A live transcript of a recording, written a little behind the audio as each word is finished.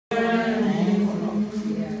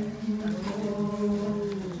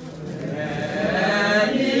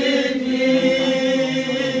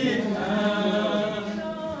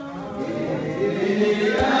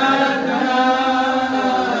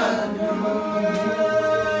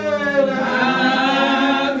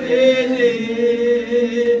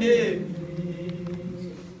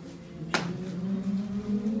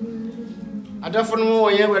Adefono wo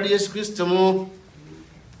ye wade Yesu Kristo mo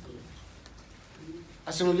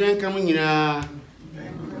asomdwen kam nyina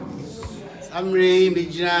amre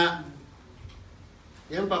mejina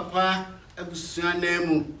yem papa abusua na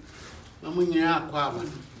mu mamu nyina akwa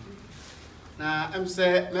na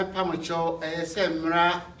amse mepa mo cho se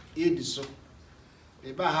mra yedi so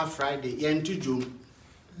e ba ha Friday yen to dwom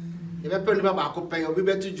e be pe ni baba akopɛ obi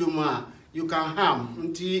betu dwom a you can harm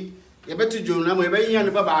nti ye betu dwom na mo e be yin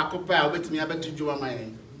ni baba akopɛ a obetimi abetu dwom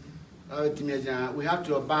amaye we have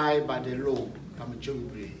to abide by the law.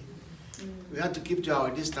 We have to keep to our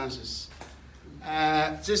distances.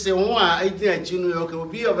 This is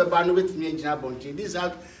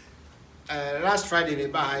last Friday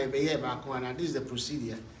this is the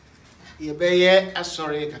procedure. You be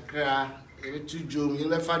sorry kakra, you be jom, you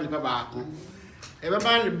be find the back.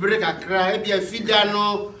 Everybody break a cry, be a figure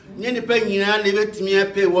no, any penny, you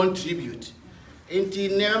pay one tribute. Ain't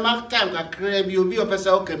never mark time kakra, you be a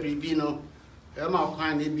person can no. Ema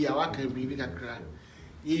kwan na bia wa kan bibi kakra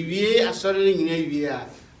yiwie asori nyina yiwie a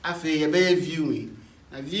afi ye be viewing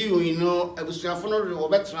na viewing no abusuafo no wo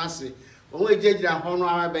betrase wo ejegira ho no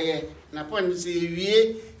aba be na point say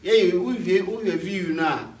yiwie ye uwie view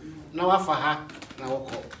na wa fa ha na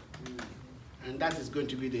woko, and that is going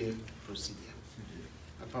to be the procedure.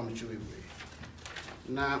 Apam chuwe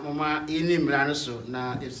na mama ini mra no so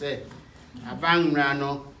na if say abang mra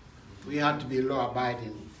no we have to be law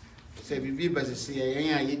abiding. Say bibi basi say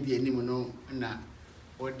yan ye di anim no na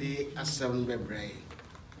odi asem bebre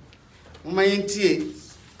mama yentie.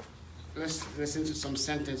 Let's listen to some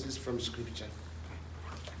sentences from scripture.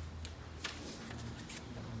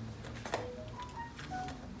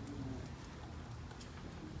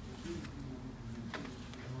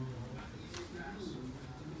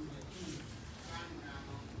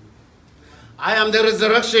 I am the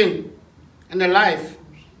resurrection and the life,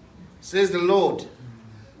 says the Lord.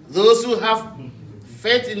 Those who have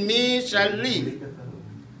faith in me shall live,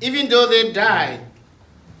 even though they die.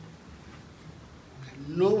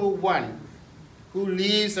 No one who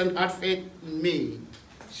lives and has faith in me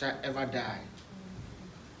shall ever die.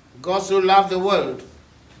 God so loved the world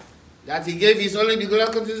that he gave his only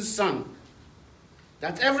begotten Son,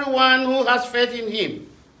 that everyone who has faith in him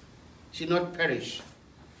should not perish,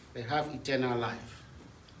 but have eternal life.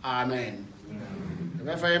 Amen.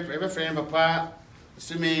 Every friend, Papa,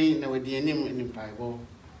 assuming na with the name in the Bible.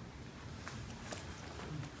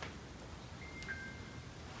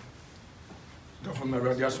 Don't from the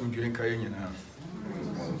radius from Green Cayenne.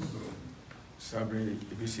 Sabri,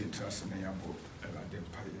 Ibisi, Trust, and Yabo, and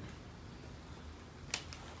Empire.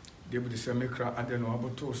 David is a maker, and then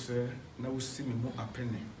Waboto say, now see me more a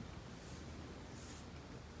penny.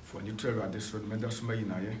 For the trail at this road, Medas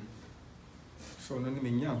Mayinaye. So, no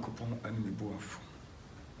name young coupon and me boaf.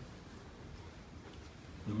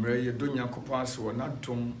 Numere ye do Nyankopɔn ase wɔ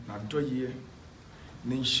n'adom n'adɔyɛ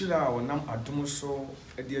ne nhyira a wɔnam adom so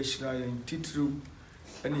de ahyira yɛn titiriw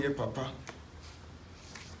ne yɛ papa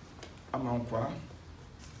Amankwah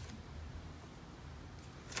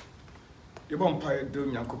yɛbɔ mpaeɛ do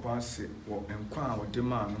Nyankopɔn ase wɔ nkwa a wɔde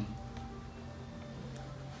maa no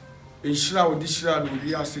nhyira a wɔde hyira no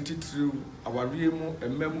wiase titiriw awareɛ mu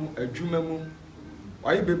ɛma mu adwuma mu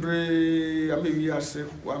wayɛ bebree ama wiase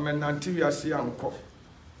wamenante wiase ankɔ.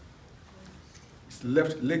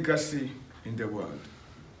 Left legacy in the world.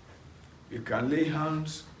 You can lay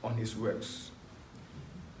hands on his works.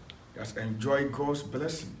 Just enjoy God's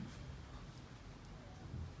blessing.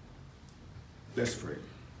 Let's pray.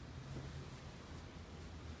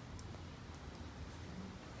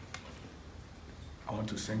 I want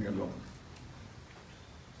to sing along.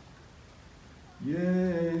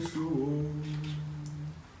 Yes,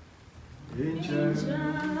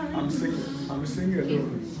 I'm singing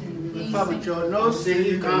alone. No sing,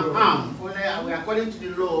 you can harm. Only according to the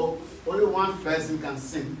law, only one person can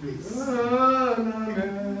sing, please.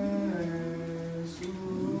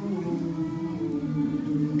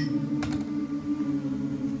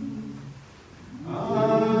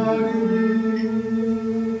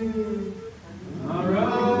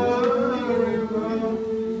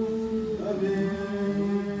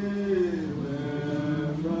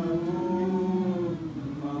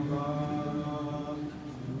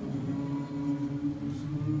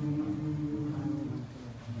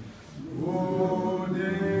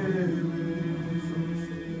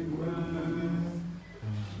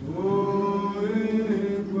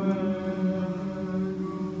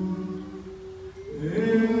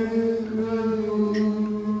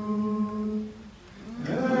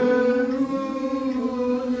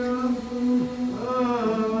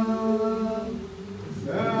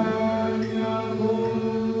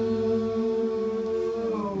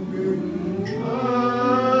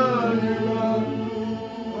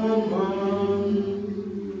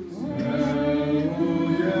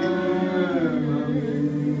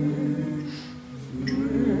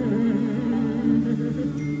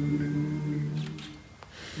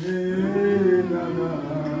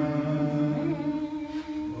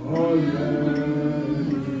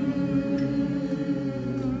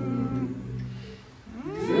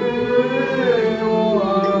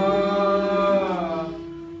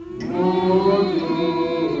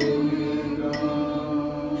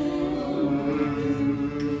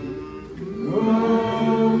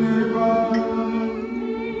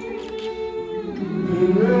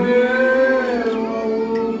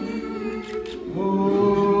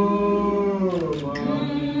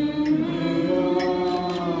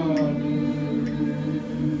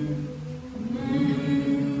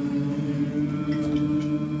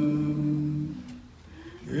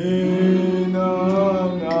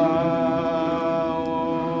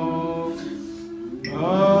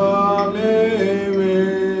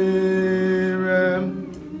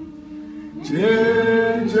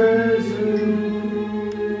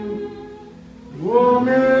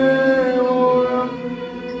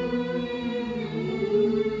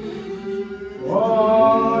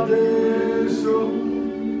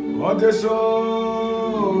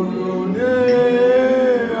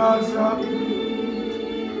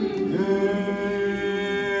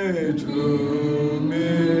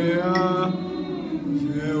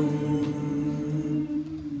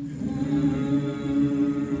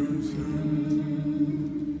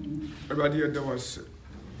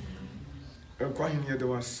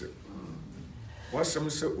 Some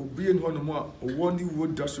say obi en hono mo a owoni wo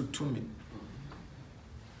da so tumi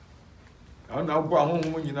ana abo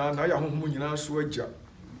ahonhom nyina na ya honhom nyina so agya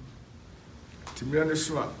timira ne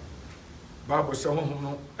so a Bible say honhom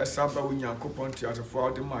no esaba wo Nyankopon ti asefo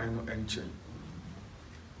ade man no enchen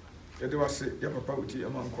yede wase ya papa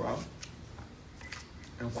Oti-Amankwah'S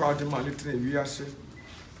enkwa ade man ne tene wiase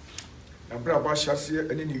abra ba hyase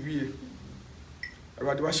ene ne wie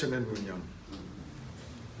awade wa hye ne no nyam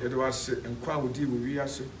yede wase enkwa wodi wo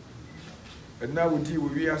wiase ena wodi wo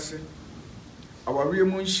wiase aware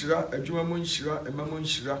mu nhyira adwuma mu nhyira ema mu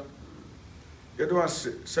nhyira yede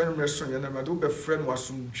wase sanumre so yana ma do be friend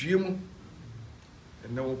wasomdwie mu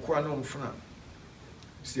ena wo kwa na mfuna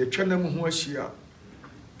si etwa na mu ho ahia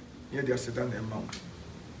yede aseda na ema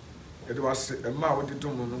yede wase ema wodi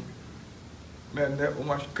dum no me ne o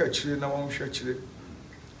ma ka chire na won hwe chire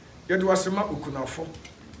yede wase ma okunafo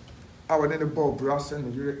awone ne ball brass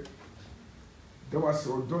and yire there was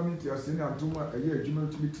so done it as in aduma a year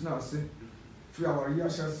adwuma tumi tena ase free our year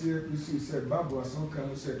chance you see said Bible as some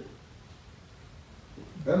can say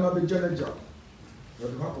bema be jeleja the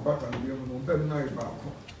hako bata no yemu no bem na iba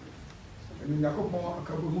ko eni Yakobon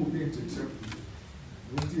akabo hu be tete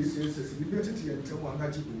we say bi be tete ente wa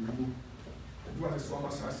na ji owu do an so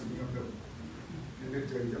ama sase mi obem ne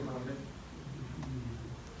de ya ma me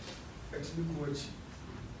actually ko achi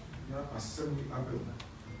na assembly abel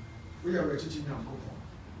we are reaching Nyankopon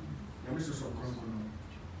na me so konkon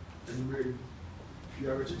anyway we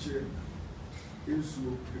are reaching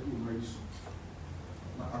insuo ebu maiso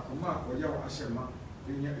na akoma oya wa ahyema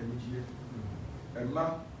enya enigye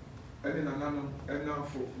emma ene nanano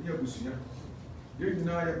enafo nya busunya ye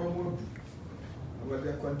nyina ya bamu du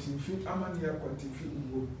awade kwantimfi amane ya kwantimfi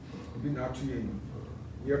uwo bi na atu yen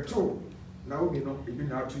yeto na obi no bi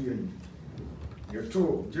na atu yen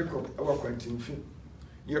yeto Jacob awa kwantimfi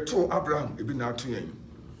yeto Abraham ebi na atu yen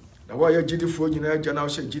na wa ya gidifo nyina agya na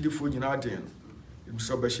hye gidifo nyina aden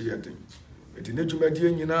so ba hye yeden edi ne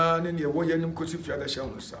dwumadie nyina ne ne wo yenim kosi fiada hye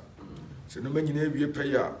hunsa se no manyina ewie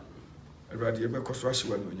peya awrade ebe koso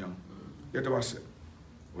ahyewa no nyam yede wase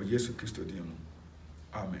o Yesu Kristo dim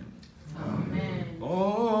amen amen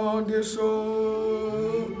on the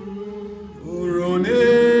so urone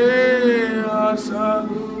asa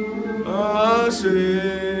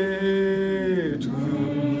ase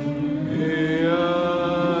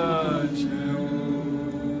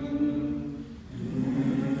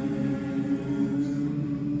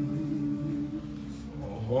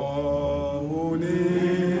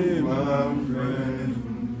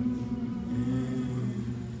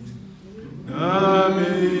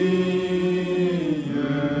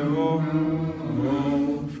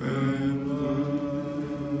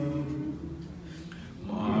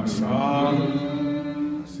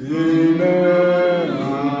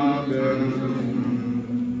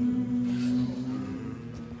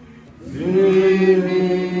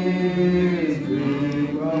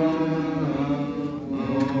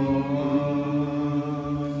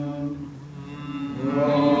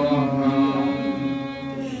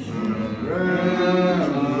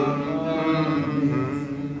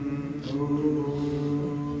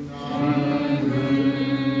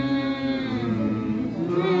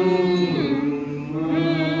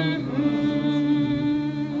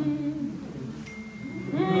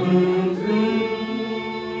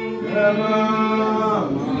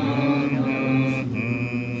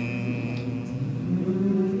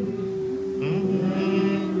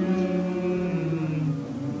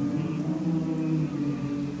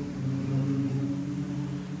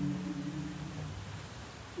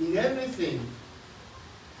in everything,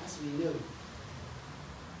 as we know,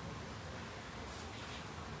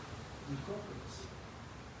 incorporates.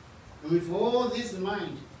 And with all this in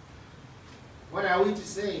mind, what are we to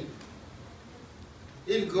say?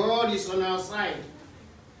 If God is on our side,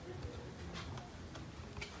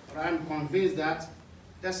 but I'm convinced that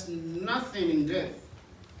there's nothing in death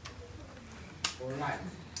or life,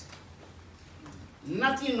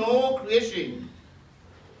 nothing in all creation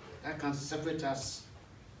that can separate us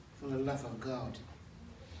from the love of God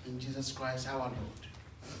in Jesus Christ our Lord.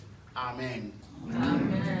 Amen.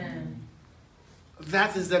 Amen.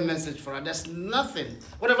 That is the message for us. There's nothing,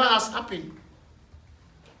 whatever has happened,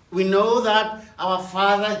 we know that our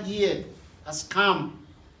Father here has come,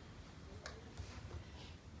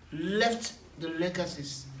 left the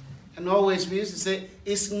legacies. And always we used to say,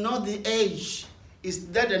 it's not the age, it's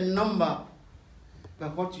that a number,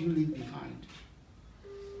 but what you leave behind.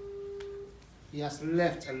 He has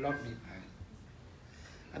left a lot behind.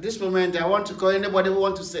 At this moment, I want to call anybody who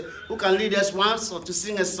want to say, who can lead us once or to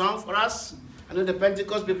sing a song for us. I know the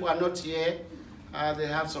Pentecost people are not here. They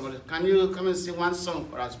have somebody. Can you come and sing one song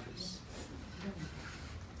for us, please?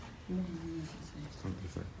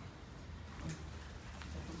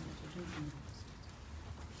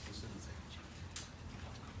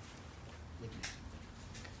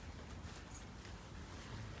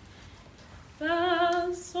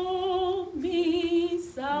 Faso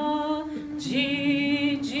misa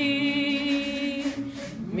Gigi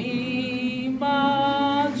mi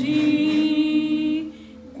maji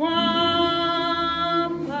kwamba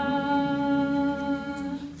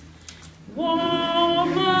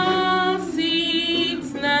woma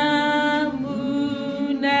sits na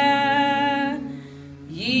muna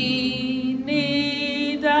yinida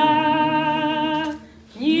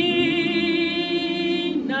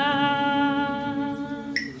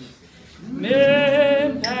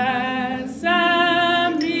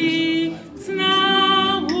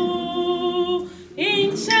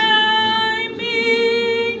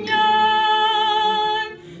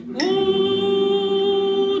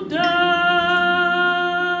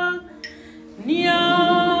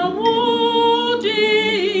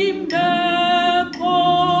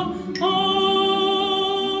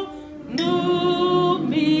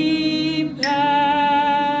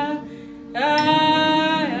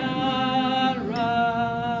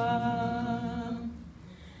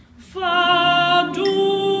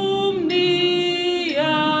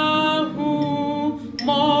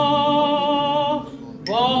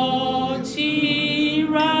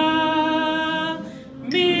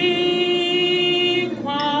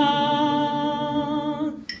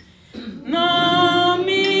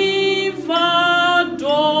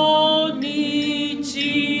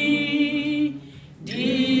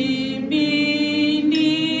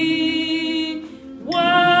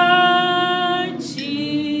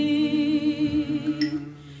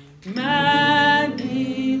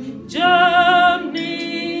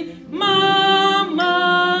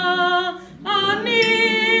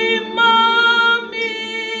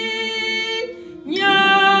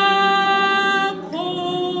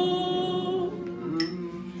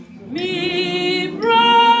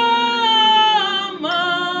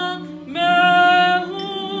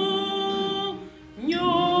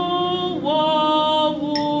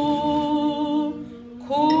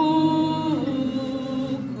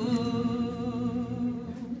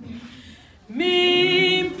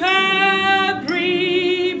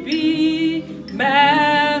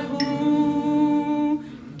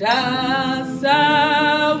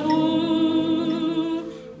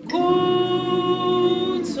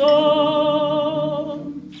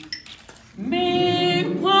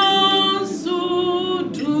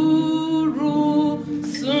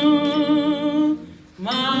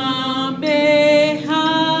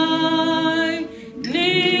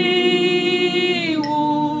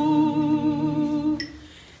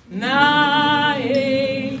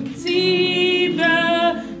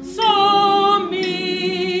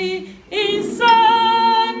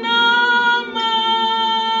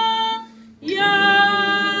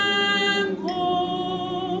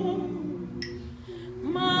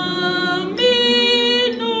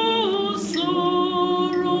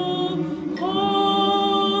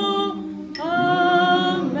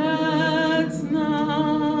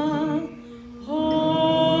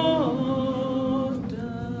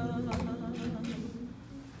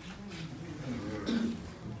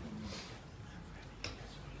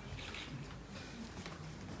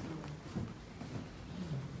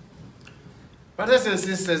Brothers and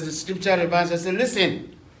sisters, the scripture reminds us,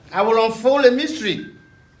 listen, I will unfold a mystery.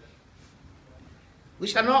 We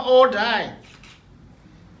shall not all die.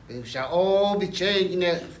 We shall all be changed in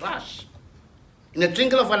a flash, in a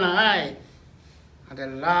twinkle of an eye, at the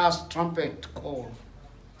last trumpet call.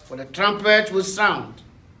 For the trumpet will sound,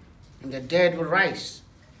 and the dead will rise,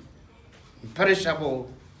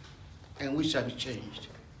 imperishable, and we shall be changed.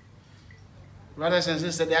 Brothers and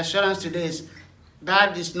sisters, the assurance today is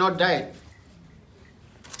God is not dead.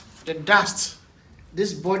 The dust,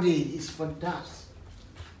 this body is for dust.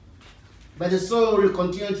 But the soul will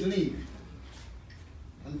continue to live.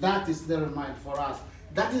 And that is the reminder for us.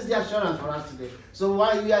 That is the assurance for us today. So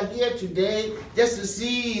while we are here today, just to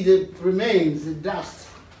see the remains, the dust,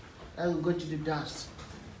 I will go to the dust.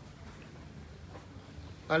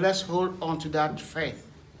 But let's hold on to that faith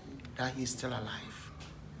that He's still alive.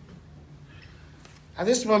 At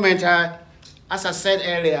this moment, as I said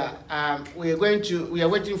earlier, we are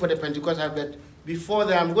waiting for the Pentecostal, but before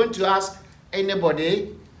that, I'm going to ask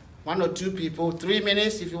anybody, 1 or 2 people, 3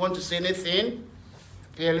 minutes if you want to say anything.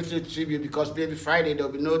 Pay a little tribute, because maybe Friday there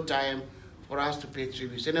will be no time for us to pay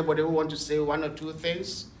tribute. Anybody who want to say 1 or 2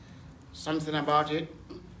 things, something about it?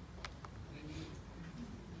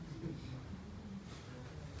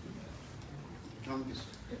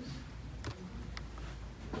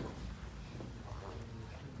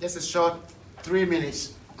 Just a short 3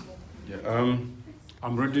 minutes. Yeah,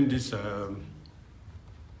 I'm reading this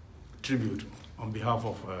tribute on behalf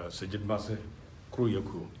of Sejid Mase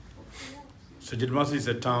Kruyeku. Sejid Mase is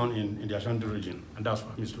a town in the Ashanti region, and that's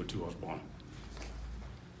where Mr. Oti was born.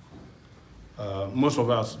 Most of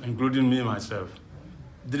us, including me myself,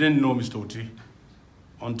 didn't know Mr. Oti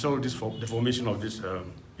until the formation of this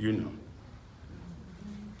union,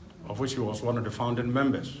 of which he was one of the founding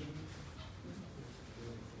members.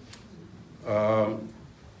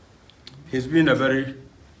 He's been a very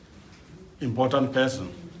important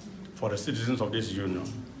person for the citizens of this union.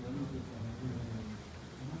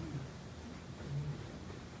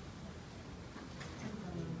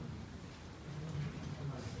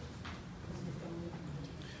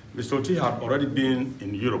 Mr. Oti had already been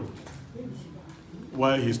in Europe,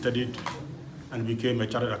 where he studied and became a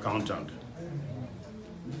chartered accountant.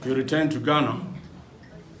 He returned to Ghana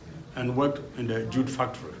and worked in the jute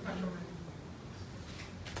factory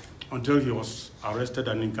until he was arrested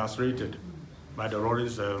and incarcerated by the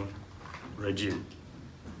Rawlings regime.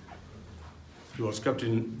 He was kept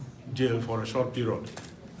in jail for a short period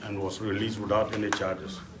and was released without any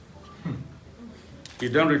charges. He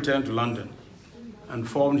then returned to London and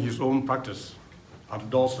formed his own practice at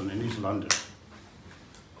Dawson in East London.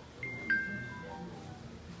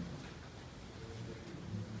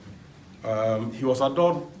 He was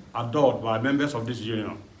adored by members of this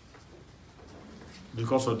union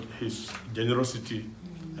because of his generosity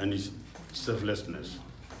and his selflessness.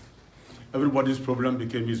 Everybody's problem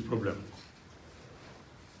became his problem.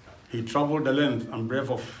 He traveled the length and breadth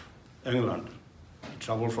of England. He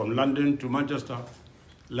traveled from London to Manchester,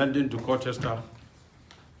 London to Colchester,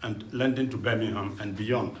 and London to Birmingham and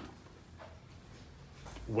beyond.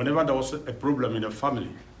 Whenever there was a problem in a family,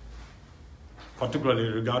 particularly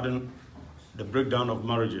regarding the breakdown of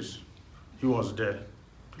marriages, he was there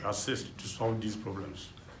to assist to solve these problems.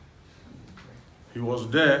 He was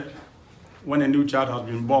there when a new child has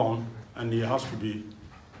been born and he has to be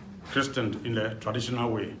christened in the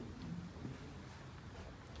traditional way.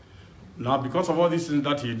 Now, because of all these things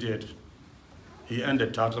that he did, he earned the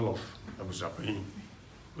title of Opanin,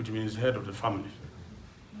 which means head of the family.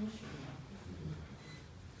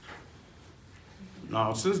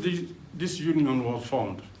 Now, since this union was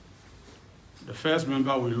formed, the first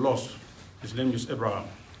member we lost, his name is Abraham.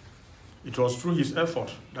 It was through his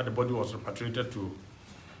effort that the body was repatriated to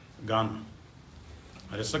Ghana.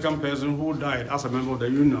 And the second person who died as a member of the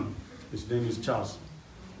union, his name is Charles.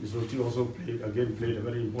 Mr. Oti also played a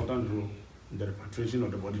very important role in the repatriation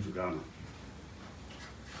of the body to Ghana.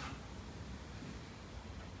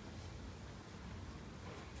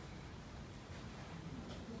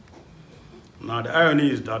 Now, the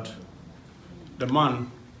irony is that the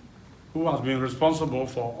man who has been responsible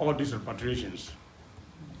for all these repatriations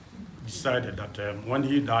decided that when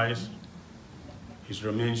he dies, his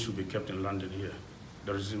remains should be kept in London here.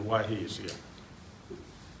 The reason why he is here.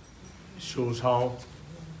 It shows how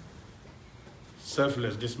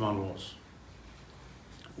selfless this man was.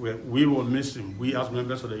 We will miss him. We as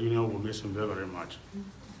members of the union will miss him very, very much.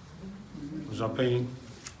 We are paying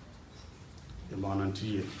the man and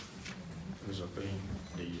year. We are paying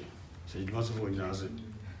the year. So it must have been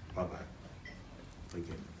bye-bye. Thank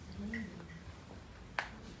you.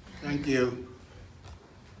 Thank you.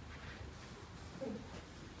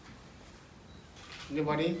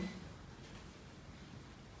 Anybody?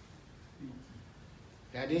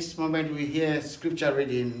 At this moment, we hear scripture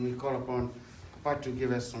reading. We call upon Papa to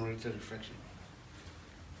give us some little reflection.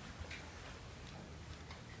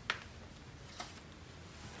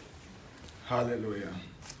 Hallelujah.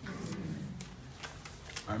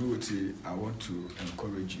 I'm Oti. I want to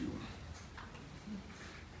encourage you.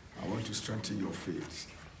 I want to strengthen your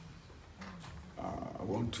faith. I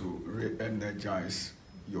want to re-energize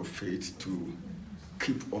your faith to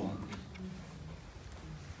keep on.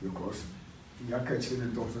 Because you are catching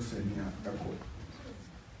it also saying echo.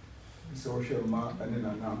 So and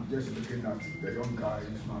then I'm just looking at the young guy,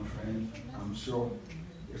 he's my friend. I'm sure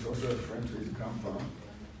he's also a friend to his grandpa.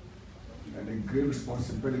 And a great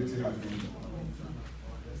responsibility has been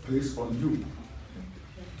placed on you.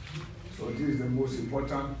 So this is the most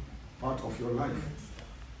important part of your life.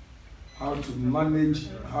 How to manage,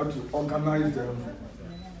 how to organize them,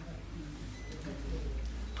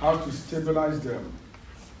 how to stabilize them,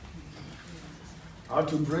 how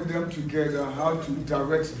to bring them together, how to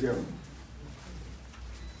direct them,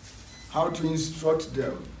 how to instruct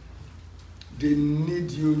them. They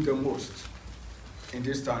need you the most in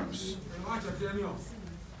these times.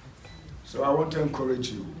 So I want to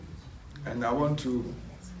encourage you, and I want to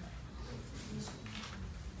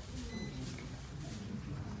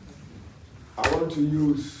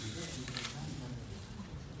use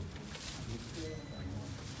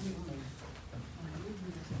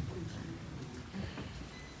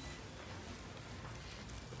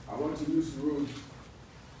Ruth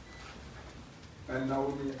and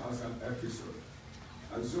Naomi as an episode,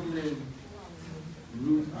 assuming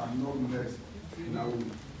Ruth had not met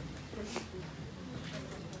Naomi.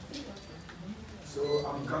 So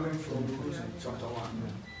I'm coming from Ruth chapter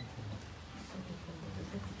 1.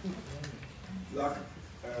 Like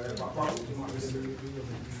Papa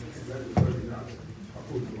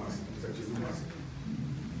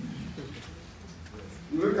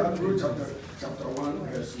look at Ruth chapter 1,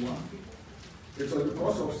 verse 1. It was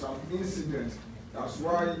because of some incident. That's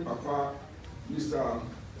why Papa, Mr.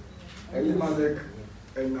 Elimelech,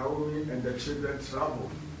 and Naomi and the children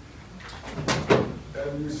traveled.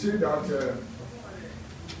 And you see that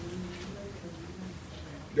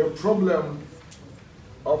the problem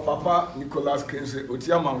of Papa Nicholas Kinsey,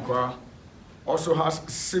 Oti-Amankwah'S, also has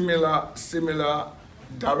similar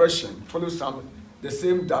direction, follows the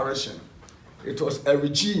same direction. It was a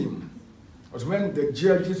regime. It was when the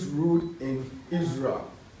judges ruled in Israel.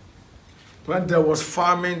 When there was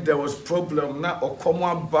famine, there was problem. Na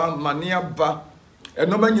okomwa ba, mania ba, and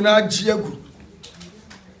no man yina jiegu.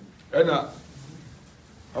 And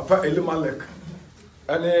Papa Elimelech,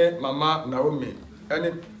 and Mama Naomi,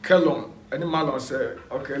 and Kelon, and Malon said,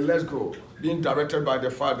 okay, let's go. Being directed by the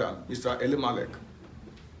father, Mr. Elimelech.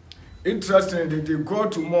 Interestingly, they go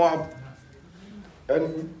to Moab,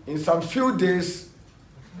 and in some few days,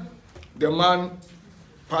 the man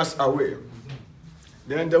passed away.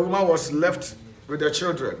 Then the woman was left with the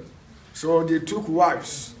children. So they took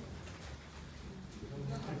wives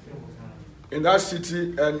in that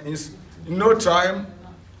city, and in no time,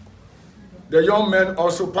 the young men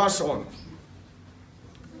also passed on.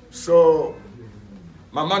 So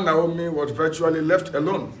Mama Naomi was virtually left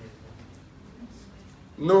alone.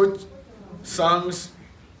 No sons,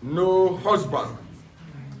 no husband.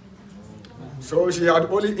 So she had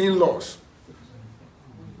only in-laws,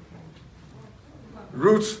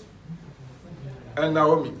 Ruth and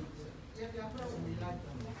Naomi.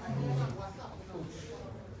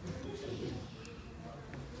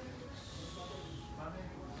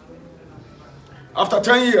 After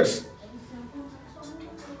 10 years,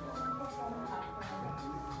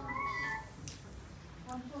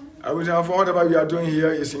 I would have whatever we are doing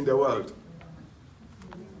here is in the world.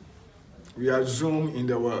 We are Zoom in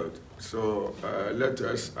the world. So let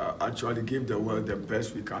us actually give the world the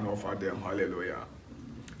best we can offer them. Hallelujah.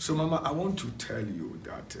 So Mama, I want to tell you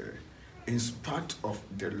that in spite of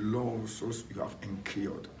the losses you have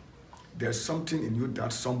incurred, there's something in you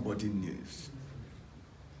that somebody needs.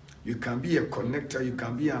 You can be a connector, you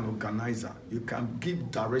can be an organizer, you can give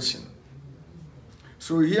direction.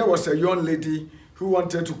 So here was a young lady who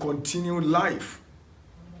wanted to continue life,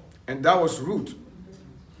 and that was Ruth.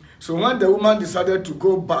 So when the woman decided to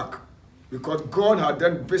go back, because God had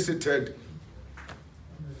then visited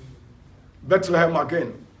Bethlehem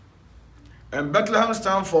again, and Bethlehem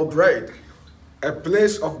stands for bread, a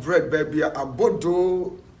place of bread, baby,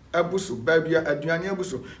 abodo, ebusu, baby, aduane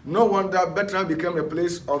ebusu. No wonder Bethlehem became a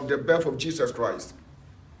place of the birth of Jesus Christ.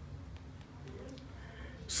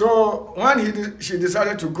 So when she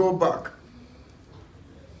decided to go back,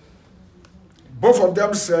 both of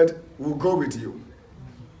them said, we'll go with you.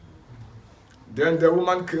 Then the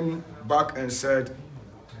woman came back and said,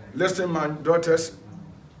 Listen, my daughters,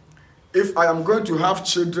 if I am going to have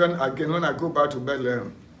children again when I go back to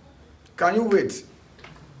Bethlehem, can you wait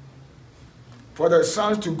for the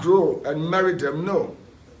sons to grow and marry them? No.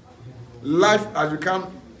 Life has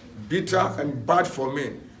become bitter and bad for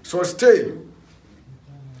me. So stay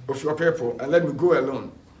with your people and let me go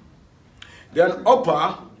alone. Then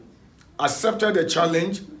Opa accepted the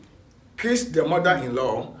challenge, kissed the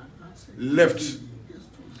mother-in-law, left.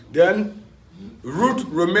 Then Ruth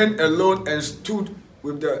remained alone and stood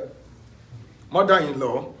with the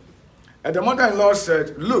mother-in-law. And the mother-in-law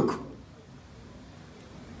said, look,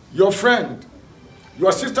 your friend,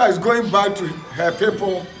 your sister is going back to her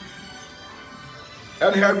people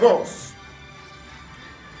and her gods.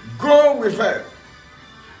 Go with her.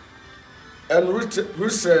 And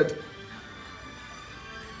Ruth said,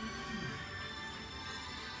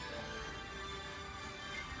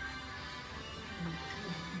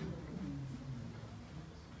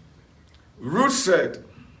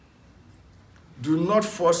 do not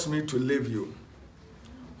force me to leave you.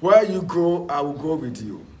 Where you go, I will go with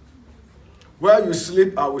you. Where you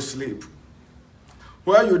sleep, I will sleep.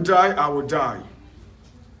 Where you die, I will die.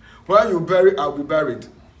 Where you bury, I will be buried.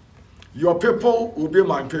 Your people will be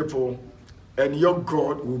my people, and your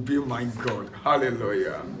God will be my God.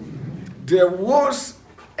 Hallelujah. There was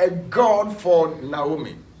a God for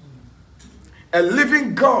Naomi, a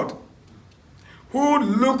living God who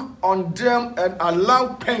looked on them and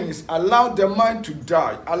allowed pains, allowed the man to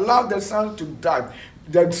die, allowed the son to die.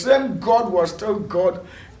 The same God was still God,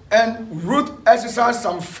 and Ruth exercised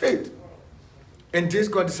some faith. And this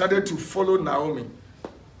God decided to follow Naomi.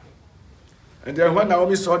 And then when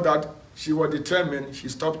Naomi saw that she was determined, she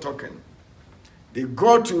stopped talking. They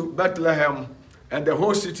go to Bethlehem, and the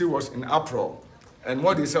whole city was in uproar. And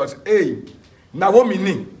what they said was, hey,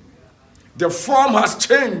 Naomi, the form has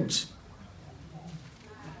changed.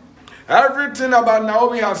 Everything about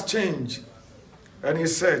Naomi has changed. And he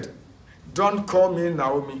said, don't call me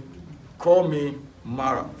Naomi, call me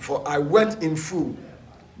Mara, for I went in full,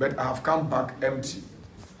 but I have come back empty.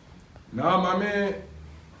 Now, Mami,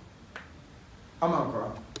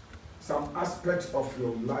 Amankwa, some aspects of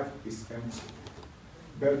your life is empty.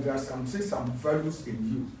 But there are some values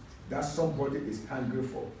in you that somebody is hungry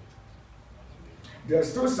for.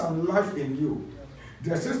 There's still some life in you.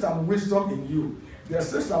 There's still some wisdom in you. There's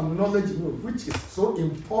still some knowledge in you, which is so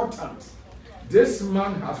important. This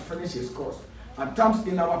man has finished his course. At times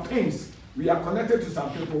in our pains, we are connected to some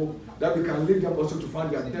people that we can lead them also to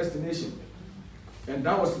find their destination. And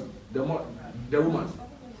that was the woman.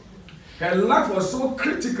 Her life was so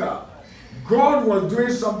critical. God was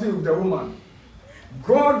doing something with the woman.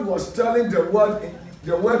 God was telling the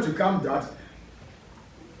word to come that.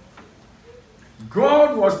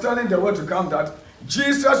 God was telling the word to come that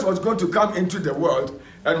Jesus was going to come into the world.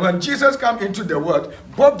 And when Jesus came into the world,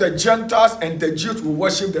 both the Gentiles and the Jews will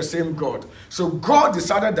worship the same God. So God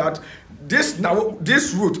decided that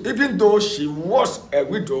this Ruth, even though she was a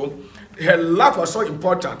widow, her life was so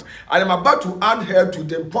important. I am about to add her to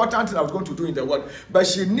the important thing I was going to do in the world. But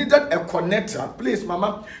she needed a connector. Please,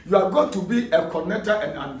 Mama, you are going to be a connector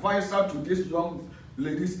and advisor to these young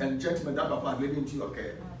ladies and gentlemen that Papa is leading to your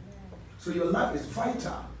care. So your life is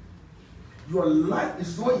vital. Your life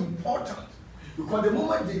is so important. Because the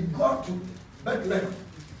moment they got to Bethlehem,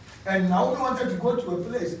 and Naomi wanted to go to a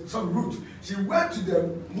place, some route, she went to the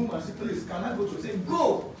woman and said, please, can I go to? She said,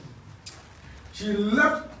 go. She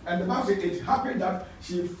left, and the Bible said it happened that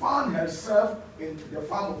she found herself in the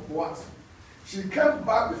farm of Boaz. She came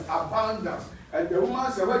back with abundance. And the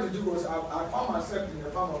woman said, where did you go? I found myself in the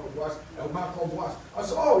farm of Boaz, a woman called Boaz. I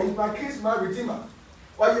said, oh, he's my kinsman redeemer.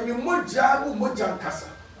 Well, you mean Moja Kasa.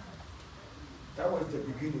 That was the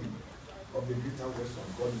beginning of the bitter words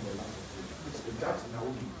of God in the land of Israel. Without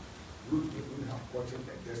Naomi, Ruth would have gotten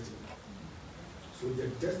a destiny. So the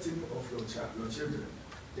destiny of your children,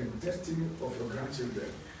 the destiny of your grandchildren,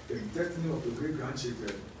 the destiny of your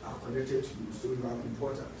great-grandchildren are connected to you, so you are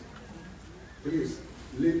important. Please,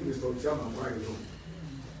 leave Mr. Oti-Amankwah alone.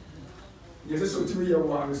 Yes, that's what you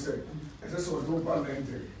want to say. That's what you want to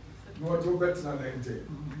say. No, do better than lente.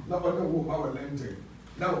 Now, what do you want to lente?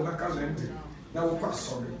 Now, what can lente? Now, what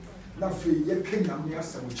sorry? Now, for your king, I'm here,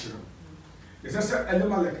 some children. Yes, I said,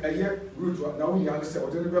 Elimelech, a year root, now we understand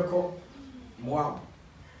what you call Moab.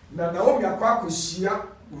 Now, Naomi Akwa Kushia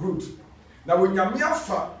root. Now, when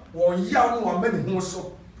Yamiafa, one young woman who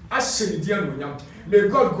so, I say, dear William, may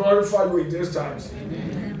God glorify you in these times.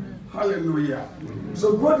 Amen. Hallelujah. Amen.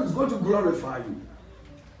 So, God is going to glorify you.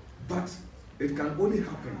 But it can only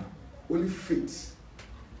happen, only faith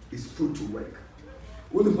is put to work.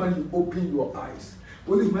 Only when you open your eyes.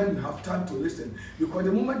 Only when you have time to listen. Because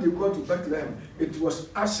the moment you go to Bethlehem, it was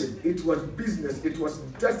action, it was business, it was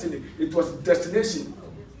destiny, it was destination.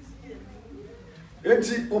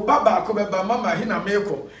 Eti obaba akobeba mama hina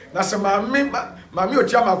meko na se mami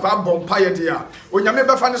Oti-Amankwah bompaye dia onyame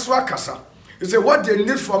befa ne so akasa. He said what they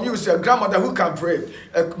need from you is a grandmother who can pray,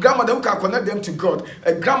 a grandmother who can connect them to God,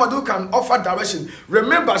 a grandmother who can offer direction.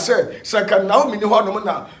 Remember say can Naomi ni ho no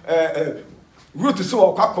na Ruth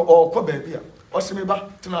so okwa baby a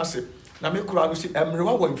osimeba tena se na me kura no say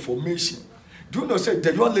emrewa information. Do you know say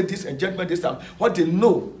the young ladies and gentlemen this time what they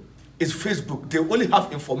know is Facebook. They only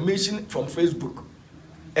have information from Facebook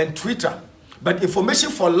and Twitter, but information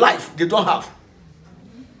for life they don't have.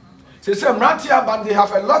 They say right here, but they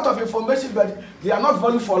have a lot of information, but they are not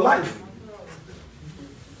valid for life.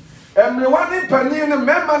 Everyone in Panin,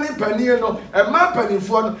 member in Panino, a man Panin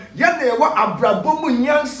for Yane wa Abrabomu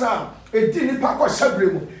Nyansa, a tiny paco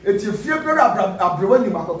sabrimo, if you fear Abrabani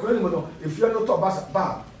Macocremo, if you're not a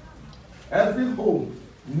bar. Every home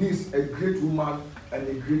needs a great woman and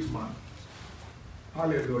a great man.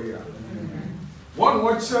 Hallelujah. One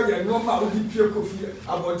watcher, you know, how he pure coffee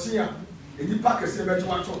about here, and he pack a seven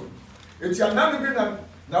to it's your name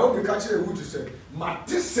now we catch a wood to say,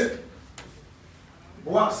 Matisse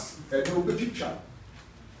was a little picture.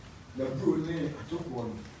 The blue name I took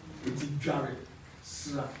one, it's Jared,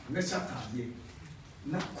 Sla, Nessata,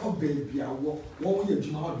 not call baby, I walk, one year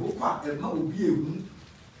to my book, and now will be a wound.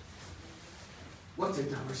 What a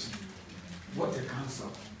direction, what a cancer.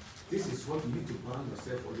 This is what you need to plan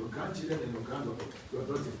yourself for your grandchildren and your granddaughter, your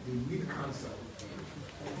daughters. They need cancer.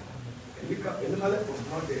 And look at the knowledge of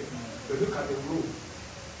God there. But look at the role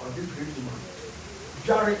of this great woman.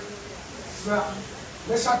 Jared, Sarah,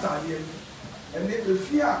 Nessata, and then the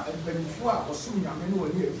fear and Benifua or soon young men who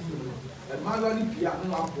are near you. And Malani Pia,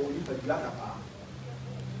 no one for you, but Yada.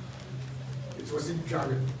 It was in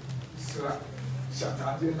Jared, Sarah.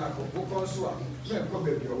 Shata de na ko ko so a me ko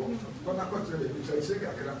be bi owo ko na ko tere bi so se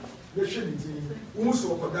kakra me hwe ni tin wo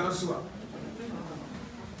so ko dan so a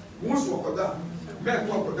wo so ko da me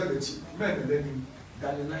ko da lechi me ne le ni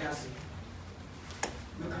dan na ya se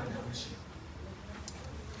no ka da wa shi.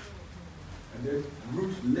 And then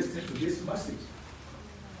Ruth listened to this message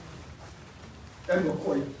and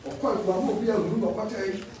okoi wa mo bi a ru no ko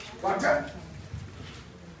tai wa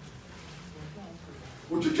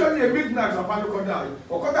Uchuchani a midnight Papa Kodai,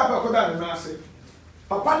 or Koda Nasei.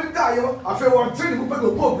 Papa Dayo, I feel one train who put the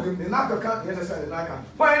Pope in another country, yes, I like.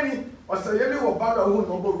 Why or say any or Bala who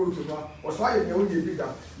noble route to her, or why you only did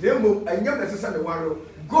that. Nemo, and young necessary warrior,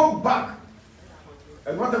 go back.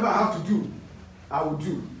 And whatever I have to do, I will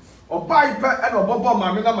do. Or buy and or Bobo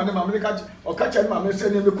Mamma, or catch a mamma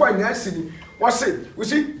saying in the quite nasty. What's it? We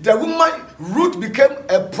see the woman Ruth became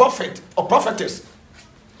a prophet or prophetess.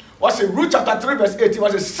 Was in Ruth chapter 3 verse 8, he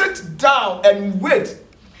was a sit down and wait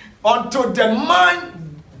until the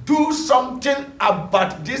man do something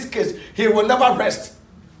about this case. He will never rest.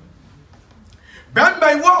 Ben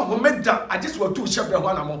by one who made that, I just want to shepherd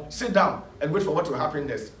one among, sit down and wait for what will happen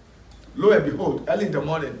next. Lo and behold, early in the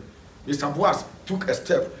morning, Mr. Boaz took a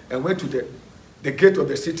step and went to the gate of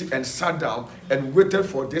the city and sat down and waited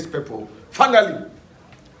for these people. Finally,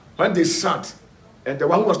 when they sat, and the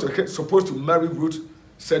one who was supposed to marry Ruth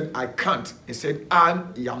said, I can't. He said, I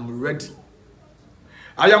am ready.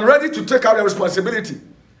 I am ready to take out the responsibility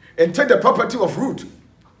and take the property of Ruth,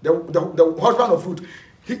 the husband of Ruth.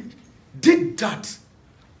 He did that.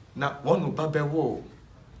 Now, one of Babel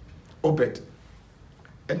Obed,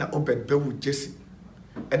 and Obed bewu Jesse,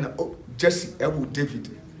 and Jesse ewu David,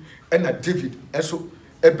 and David also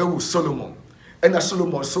ebewu Solomon, and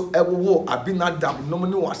Solomon so ewu Abinadab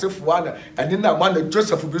nomini wasef wana, and then that one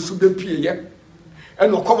Joseph will be so be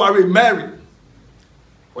and no cover Mary.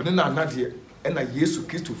 Or then Nadia and a Yesu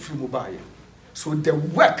Christ free mobile. So the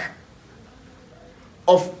work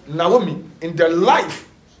of Naomi in the life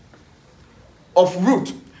of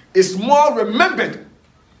Ruth is more remembered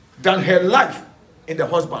than her life in the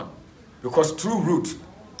husband. Because through Ruth,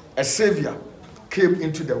 a savior came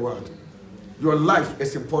into the world. Your life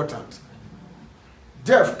is important.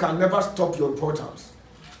 Death can never stop your importance.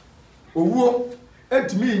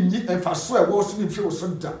 Et me ni emfaso e wo so ni fie wo so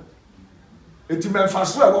da eti me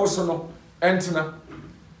emfaso e wo so no entina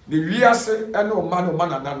ne wiase ene o ma no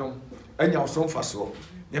manana enya wo so emfaso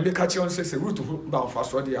ne me ka che on se Ruth ho ba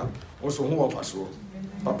emfaso de a wo so ho emfaso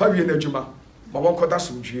papa wie na adwuma ma won koda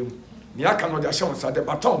so ndwiem ne aka no de a she the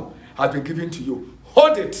baton has been given to you.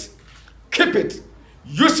 Hold it, keep it,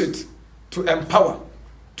 use it to empower,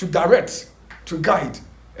 to direct, to guide,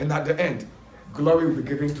 and at the end glory will be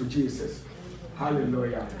given to Jesus.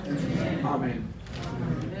 Hallelujah. Amen.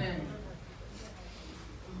 Amen.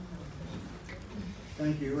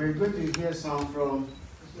 Thank you. We're going to hear a song from.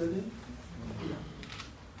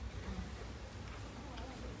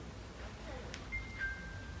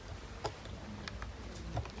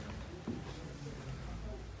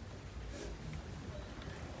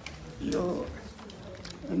 Yo,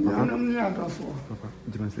 and I'm not for.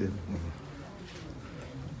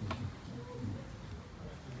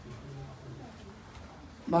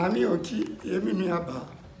 Mammy Oti, Emiaba,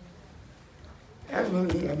 Evelyn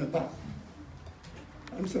and about.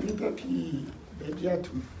 I'm sending Papi,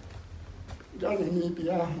 Bediatu, Johnny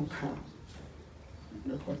Bia who come.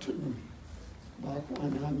 The hotel, back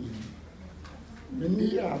one army.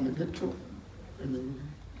 Many are the ghetto, and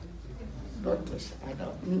doctors had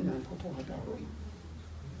a mean couple had a room.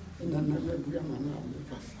 And another grandma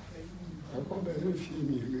because I got very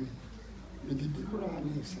few with the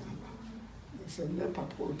grand son. It's a nepa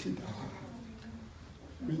ported.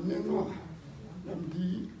 We never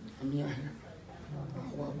be a mere hair.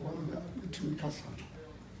 Our one between Castle,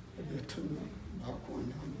 the two back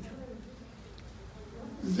one.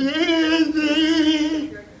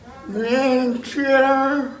 Zizi,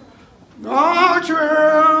 nature,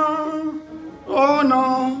 nature, oh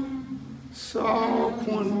no, so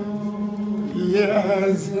one,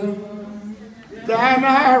 yes,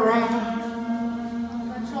 Danara.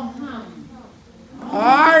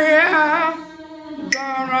 Oh yeah,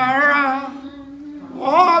 Danara,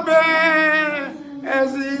 Obe,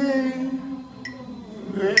 Ezi,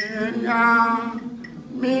 Menya,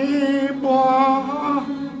 Mi Bo,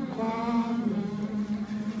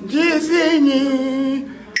 Jizini,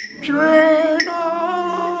 Treno,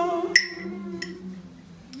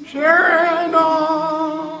 Treno,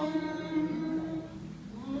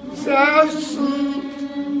 Session,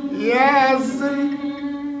 yes,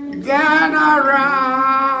 Danara,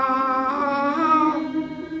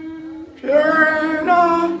 Treno,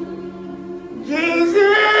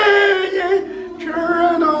 Jizini,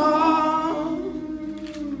 Treno.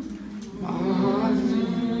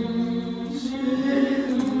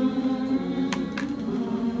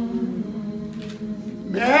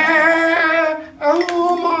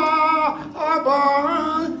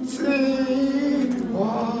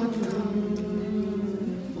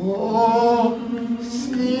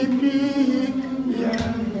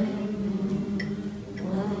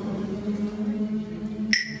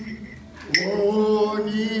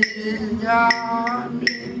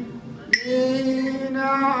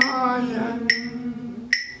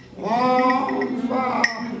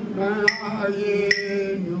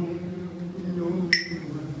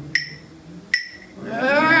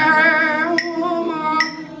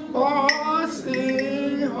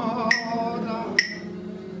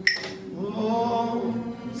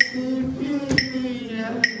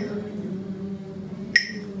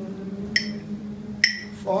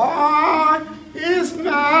 For his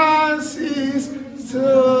mercies to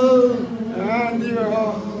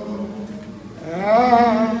endure,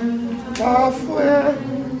 and halfway.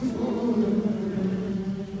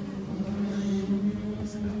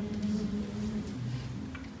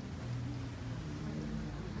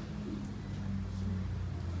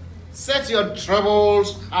 Set your troubled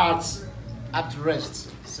hearts at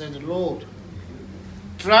rest, said the Lord.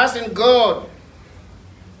 Trust in God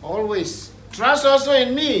always. Trust also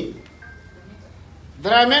in me.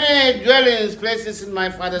 There are many dwelling places in my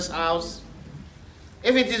Father's house.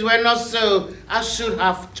 If it were not so, I should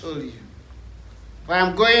have told you. For I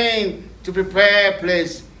am going to prepare a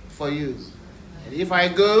place for you. And if I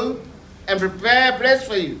go and prepare a place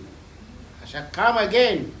for you, I shall come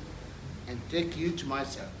again and take you to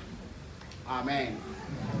myself. Amen.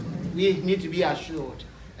 We need to be assured.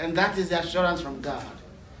 And that is the assurance from God.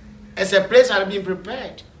 As a place has been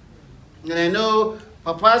prepared. And I know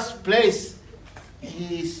Papa's place,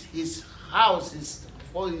 his house, his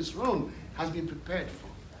room has been prepared for.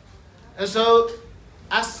 And so,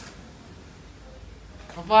 as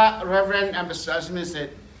Papa, Reverend Ambassador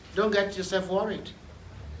said, don't get yourself worried.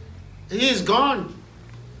 He is gone.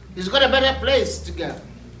 He's got a better place to go.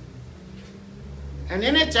 And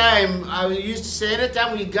anytime, I used to say,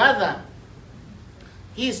 anytime we gather,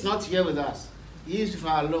 he is not here with us. He is with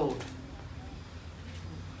our Lord.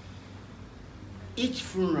 Each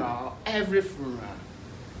funeral, every funeral,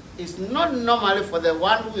 is not normally for the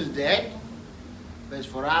one who is dead, but it's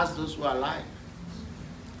for us, those who are alive.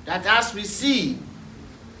 That as we see,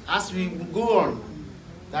 as we go on,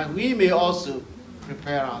 that we may also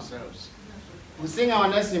prepare ourselves. We sing our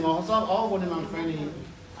next hymn, also all what my friend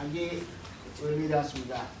and he will lead us with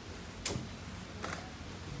that.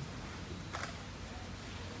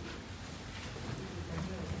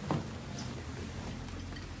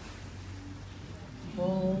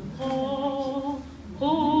 Oh, oh,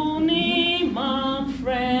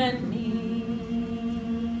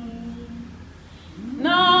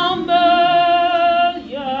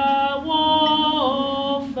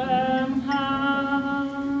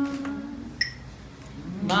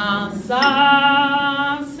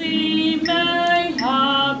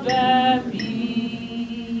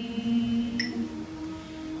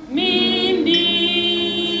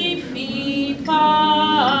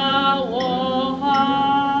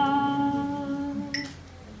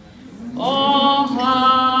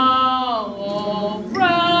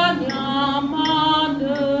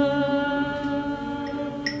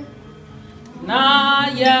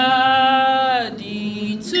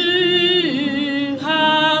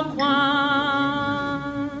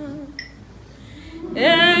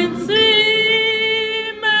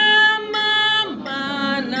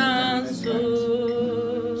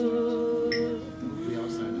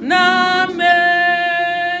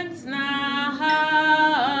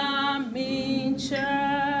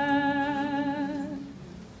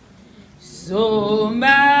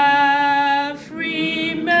 Zoma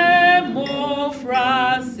free memo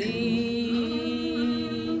frasi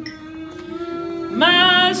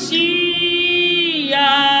Mashia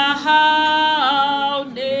how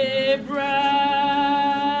nebra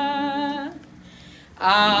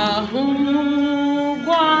Ahum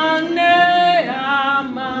guane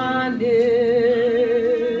amane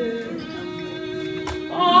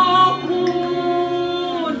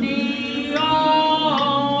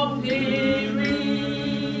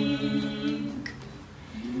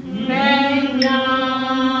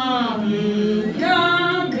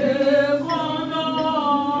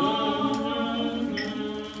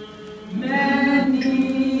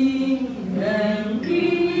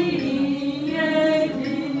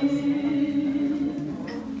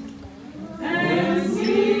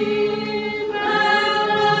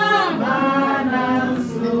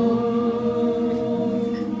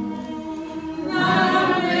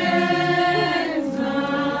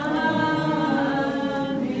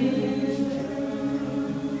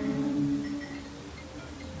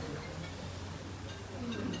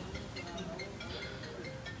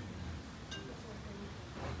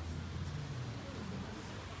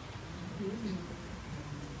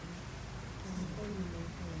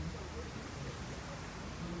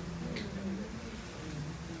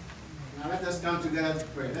Now let us come together to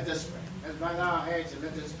pray. Let us pray. Let's bow our heads and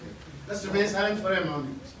let us pray. Let's remain silent for a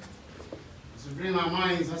moment. Let's bring our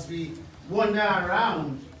minds as we wander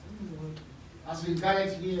around, as we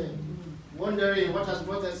gather here, wondering what has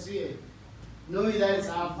brought us here, knowing that it's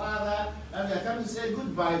our Father that we are coming to say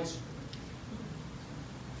goodbye to.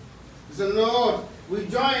 So Lord, we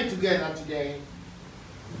join together today.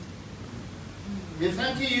 We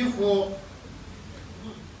thank you for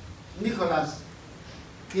Nicholas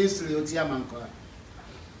Oti-Amankwah.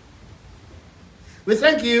 We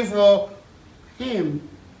thank you for him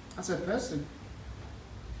as a person,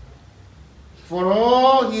 for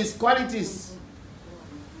all his qualities,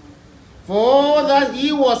 for all that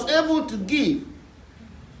he was able to give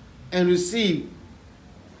and receive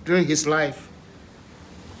during his life.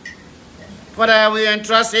 Father, we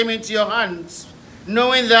entrust him into your hands,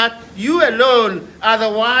 knowing that you alone are the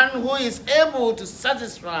one who is able to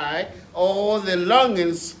satisfy all the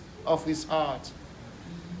longings of his heart.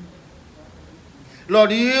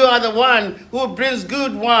 Lord, you are the one who brings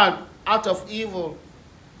good one out of evil.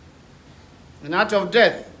 And out of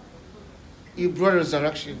death, you brought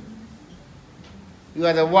resurrection. You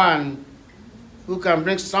are the one who can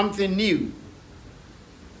bring something new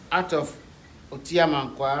out of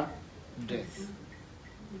Oti-Amankwah death.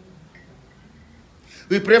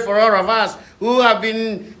 We pray for all of us who have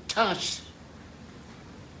been touched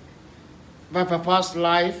by Papa's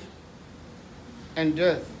life and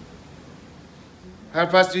death.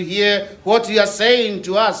 Help us to hear what you are saying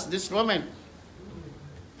to us this moment.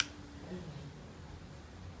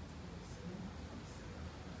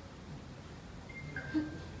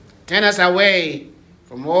 Turn us away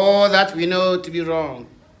from all that we know to be wrong.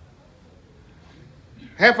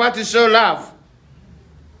 Help us to show love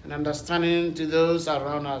and understanding to those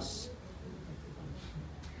around us.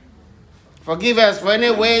 Forgive us for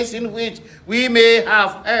any ways in which we may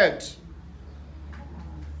have hurt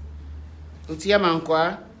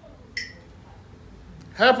Oti-Amankwah.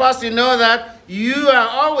 Help us to know that you are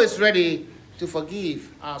always ready to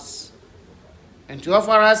forgive us and to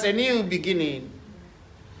offer us a new beginning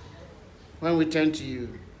when we turn to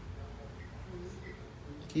you.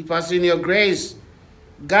 Keep us in your grace.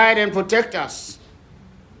 Guide and protect us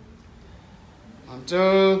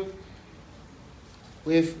until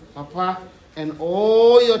with Papa and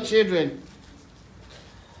all your children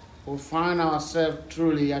will find ourselves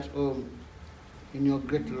truly at home in your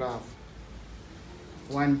great love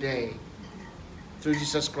one day, through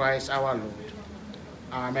Jesus Christ our Lord.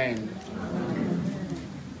 Amen.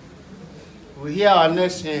 We hear our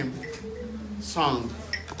next hymn sung.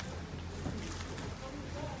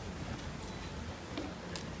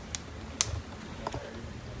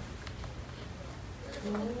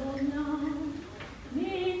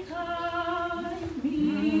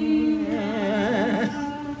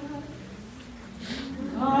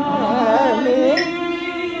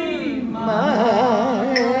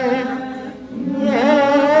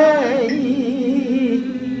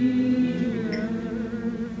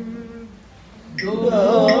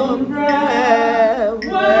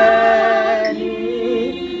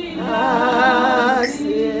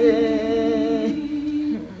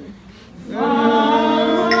 Ah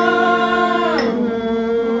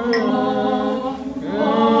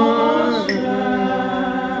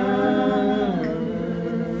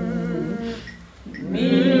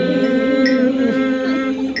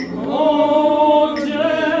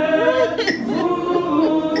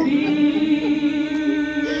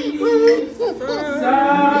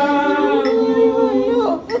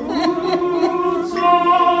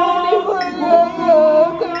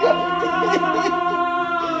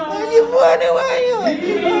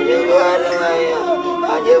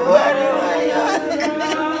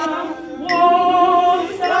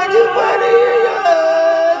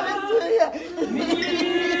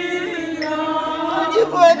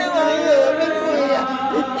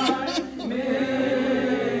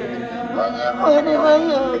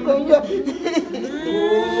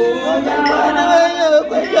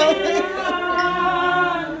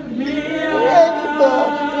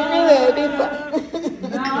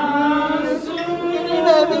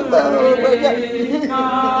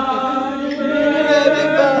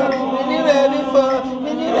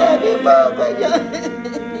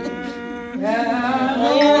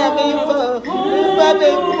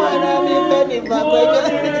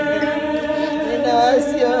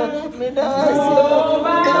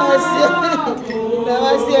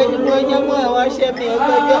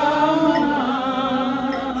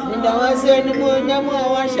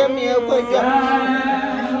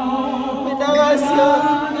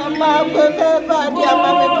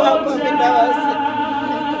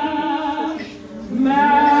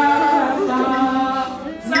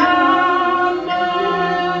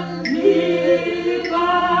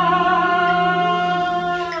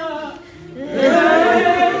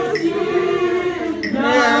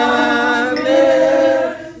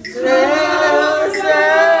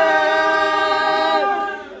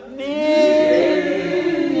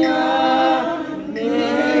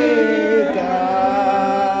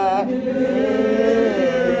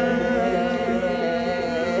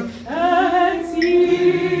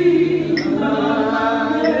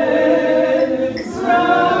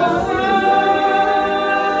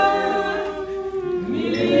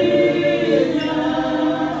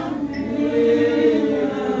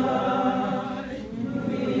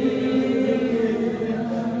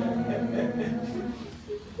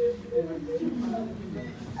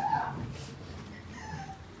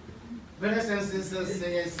Brothers and sisters,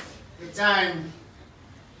 there's a time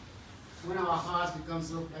when our hearts become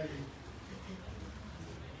so heavy.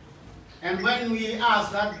 And when we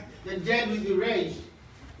ask that the dead will be raised,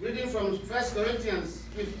 reading from 1 Corinthians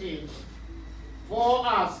 15, Paul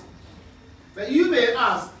asks, but you may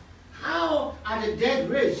ask, how are the dead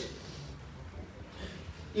raised?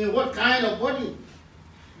 In what kind of body?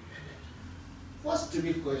 What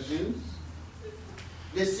stupid questions?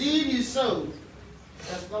 The seed you sow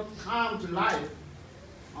does not come to life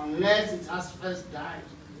unless it has first died.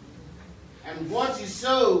 And what you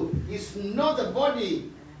sow is not the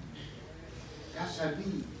body that shall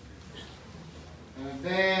be a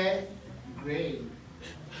bare grain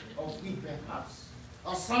of wheat perhaps,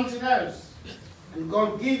 or something else. And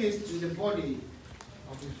God gives it to the body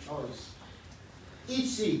of his choice. Each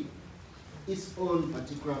seed, its own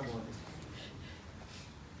particular body.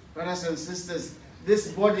 Brothers and sisters, this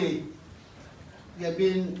body, we are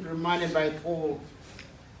being reminded by Paul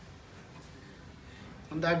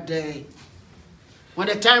on that day. When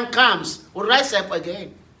the time comes, we'll rise up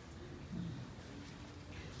again.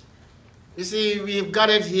 You see, we've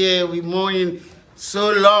gathered here, we're mourning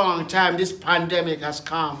so long time, this pandemic has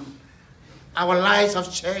come. Our lives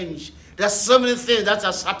have changed. There's so many things that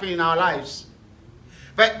are happening in our lives.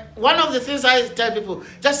 But one of the things I tell people,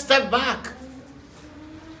 just step back.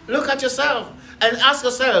 Look at yourself and ask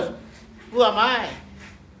yourself, who am I?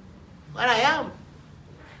 What I am?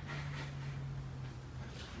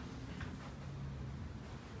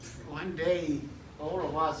 One day, all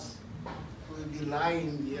of us will be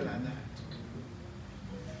lying here like that.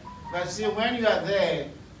 But see, when you are there,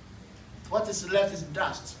 what is left is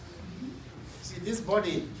dust. See, this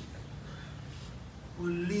body will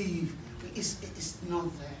leave. It's not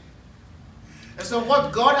there. And so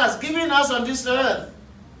what God has given us on this earth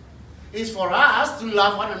is for us to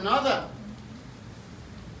love one another.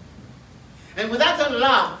 And without a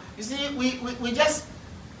love, you see, we just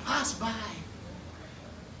pass by.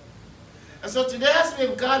 And so today, as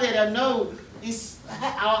we've gathered, I know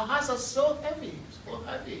our hearts are so heavy, so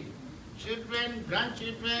heavy. Children,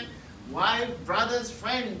 grandchildren, wife, brothers,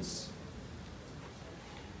 friends.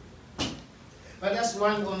 But that's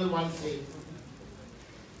only one thing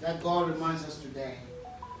that God reminds us today,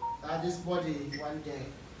 that this body one day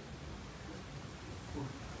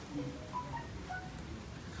will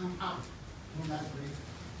come out from that grave.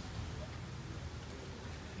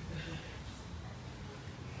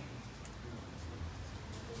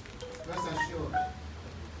 Rest assured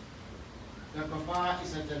that Papa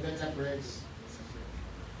is at a better place.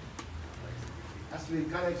 As we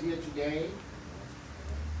gathered here today,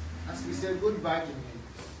 as we say goodbye to him,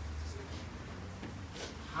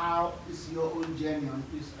 how is your own journey on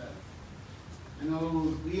this earth? And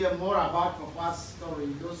we'll hear more about Papa's story,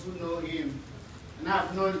 those who know him And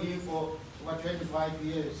I've known him for over 25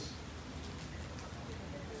 years.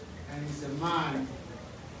 And he's a man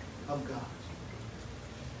of God.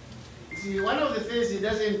 You see, one of the things he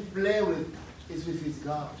doesn't play with is with his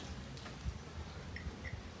God.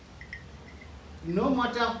 No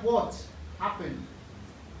matter what happened,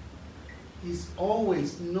 he's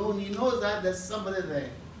always he knows that there's somebody there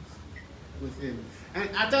with him. And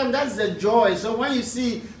at times that's the joy. So when you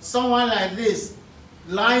see someone like this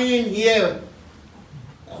lying here,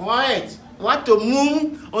 quiet, what to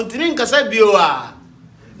move on tinin kasa bioa,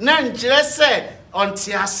 nan chese on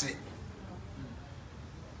tiase.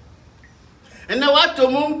 And now what to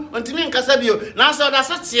move on tinin kasa bio. Now so that's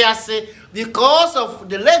a tiase because of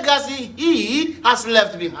the legacy he has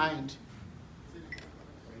left behind.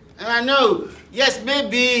 And I know, yes,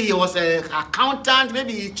 maybe he was an accountant,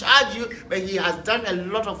 maybe he charged you, but he has done a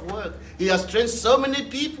lot of work. He has trained so many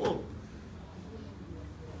people.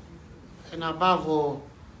 And above all,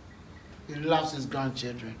 he loves his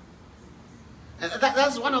grandchildren. And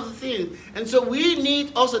that's one of the things. And so we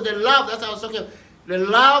need also the love, that's what I was talking about. The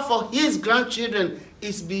love for his grandchildren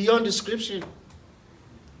is beyond description.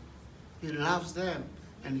 He loves them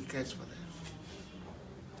and he cares for them.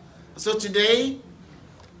 So today,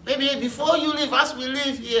 maybe before you leave, as we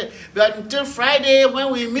leave here, but until Friday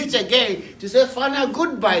when we meet again, to say final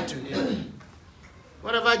goodbye to him.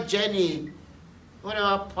 Whatever journey,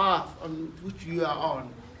 whatever path on which you are on,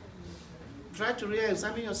 try to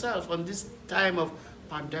re-examine yourself on this time of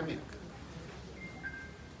pandemic.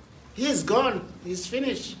 He's gone. He's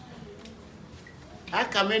finished. I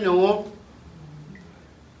come in and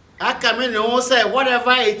say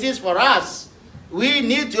whatever it is for us, we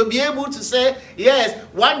need to be able to say, yes,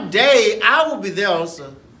 one day I will be there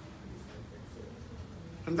also.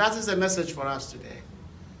 And that is the message for us today.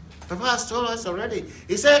 Papa has told us already.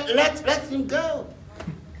 He said, let him go.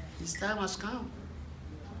 His time has come.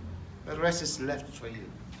 The rest is left for you.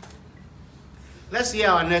 Let's hear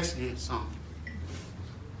our next song.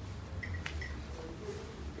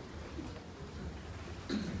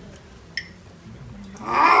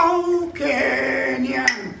 How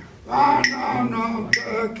Kenyan, banana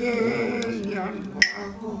Kenyan,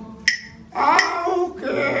 how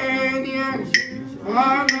Kenyan,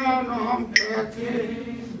 banana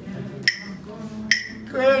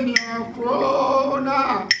Kenya Krona,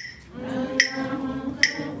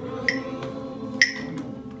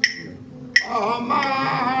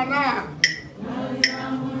 Amana,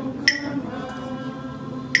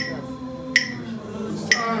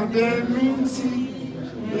 Sademinsi.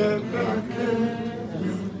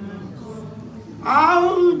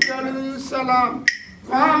 Au Jerusalem,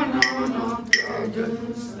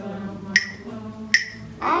 Jerusalem,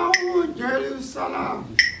 Au Jerusalem,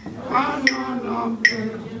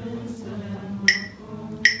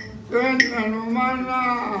 Kenyanumana,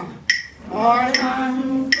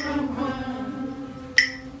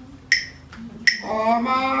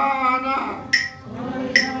 Omana.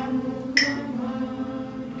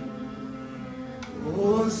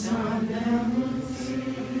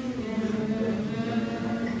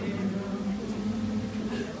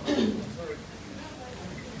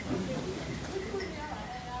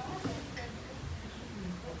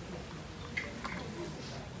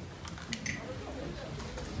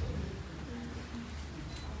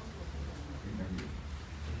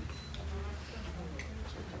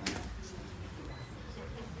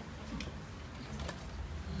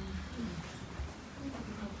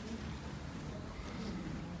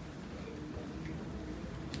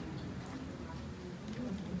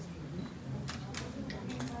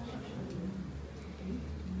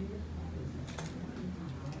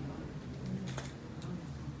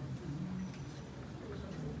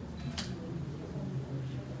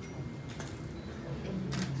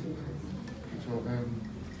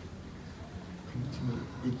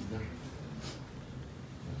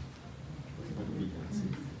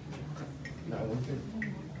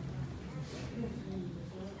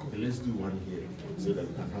 Let's do one here so that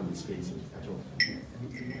we can have his face at all.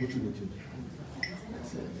 What you need to do?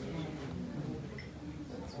 That's it.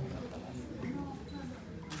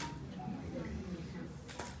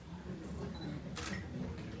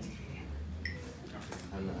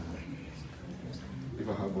 And if I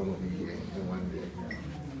have one over here and one there.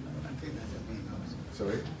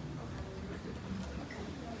 Sorry?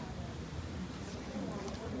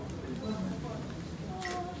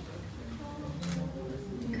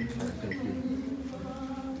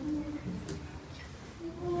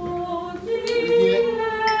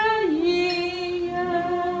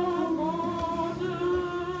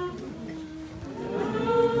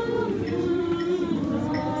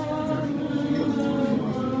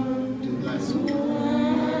 Nice.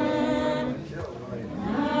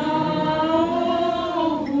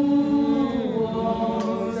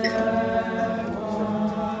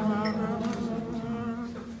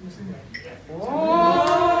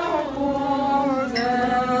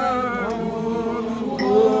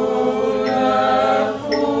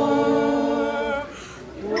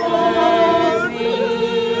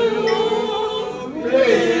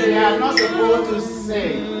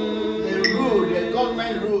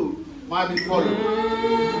 to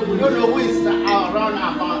follow. We don't know who is around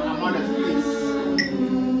among us, please.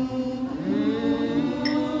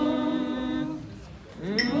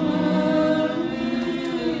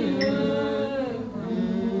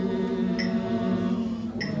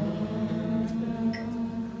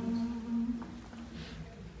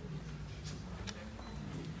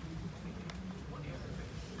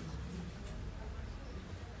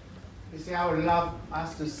 You see, I would love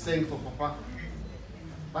us to sing for Papa.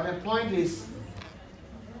 But the point is,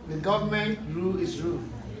 the government rule is rule.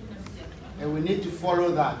 And we need to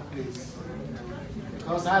follow that, please.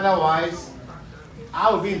 Because otherwise,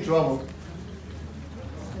 I will be in trouble.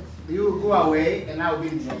 You will go away and I will be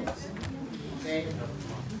in trouble. Okay?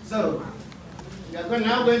 So, we are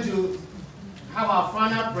now going to have our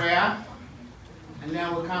final prayer and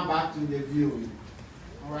then we'll come back to the viewing.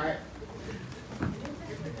 Alright?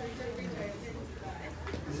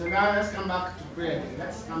 So now let's come back to prayer.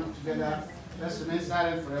 Let's come together. Let's remain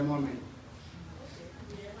silent for a moment.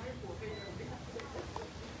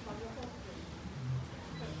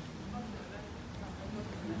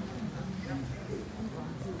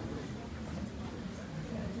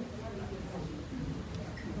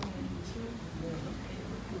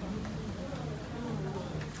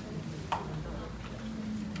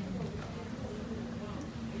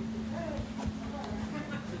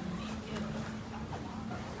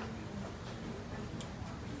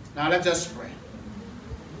 Now let us pray.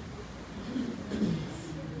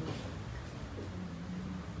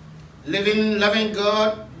 Living, loving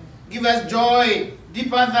God, give us joy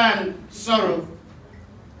deeper than sorrow,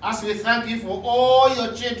 as we thank you for all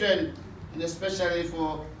your children, and especially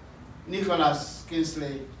for Nicholas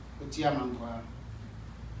Kingsley Oti-Amankwah,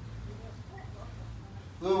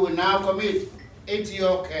 who will now commit into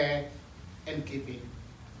your care and keeping.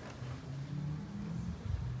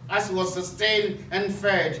 As he was sustained and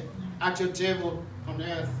fed at your table on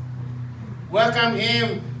earth, welcome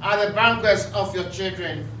him at the banquets of your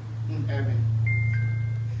children in heaven.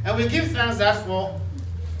 And we give thanks that for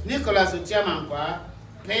Nicholas Oti-Amankwah,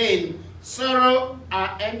 pain, sorrow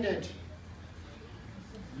are ended.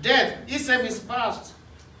 Death itself is past.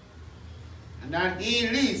 And that he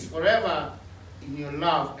lives forever in your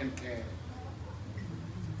love and care.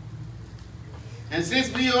 And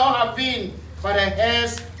since we all have been but a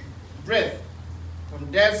hair's breadth from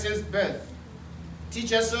death since birth,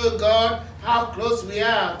 teach us, O God, how close we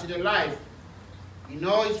are to the life in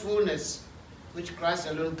all its fullness, which Christ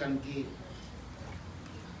alone can give.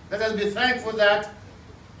 Let us be thankful that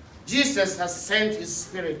Jesus has sent his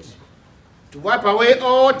Spirit to wipe away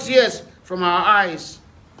all tears from our eyes,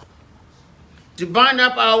 to bind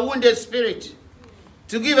up our wounded spirit,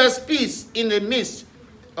 to give us peace in the midst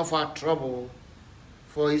of our trouble,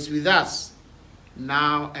 for he is with us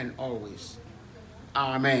now and always.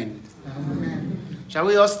 Amen. Amen. Shall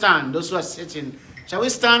we all stand, those who are sitting? Shall we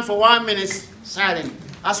stand for 1 minute silent,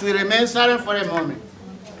 as we remain silent for a moment?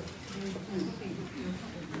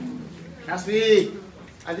 As we,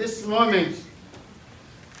 at this moment,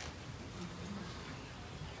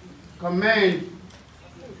 commend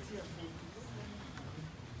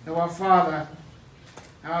our father,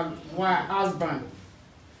 our husband,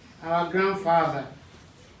 our grandfather,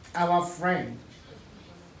 our friend,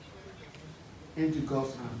 into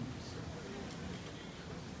God's hands.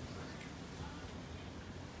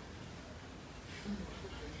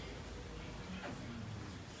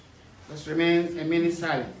 Let's remain a minute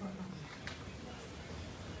silent.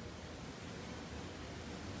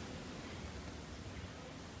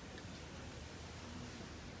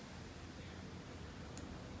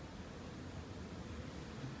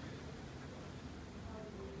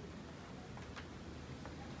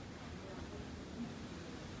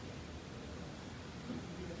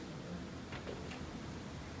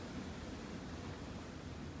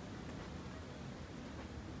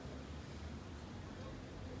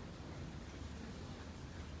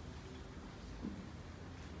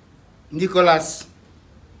 Nicholas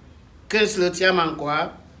Kingsley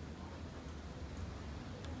Oti-Amankwah.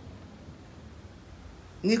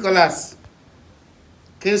 Nicholas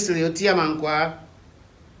Kingsley Oti-Amankwah.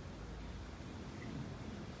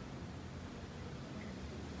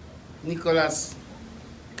 Nicholas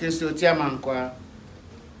Kingsley Oti-Amankwah.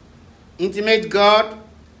 Intimate God,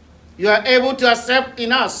 you are able to accept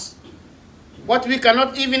in us what we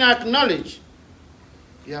cannot even acknowledge.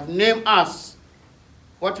 You have named us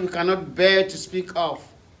what we cannot bear to speak of.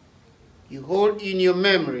 You hold in your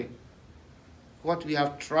memory what we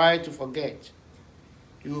have tried to forget.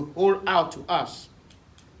 You hold out to us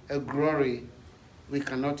a glory we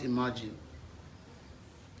cannot imagine.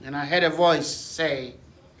 And I heard a voice say,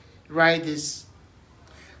 write this.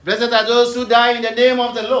 Blessed are those who die in the name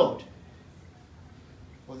of the Lord,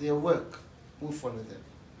 for their work will follow them.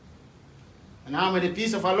 And now may the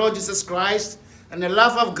peace of our Lord Jesus Christ and the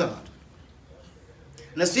love of God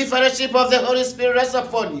and the sweet fellowship of the Holy Spirit rest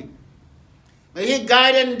upon you. May he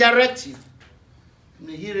guide and direct you.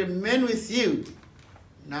 May he remain with you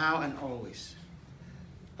now and always.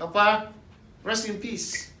 Papa, rest in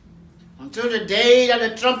peace until the day that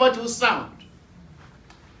the trumpet will sound,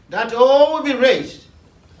 that all will be raised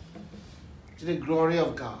to the glory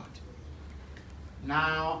of God,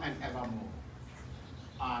 now and evermore.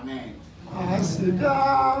 Amen.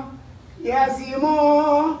 Asida,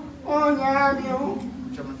 Yasimo, Onyamio.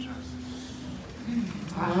 German translation.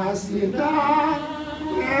 Asida,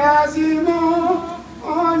 Yasimo,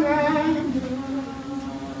 Onyamio.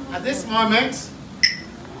 At this moment,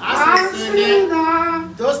 as we sing,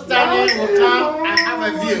 those standing will come and have a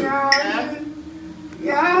view.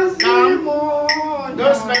 Come,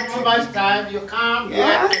 don't spend too much time. You come here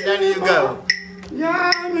and then you go.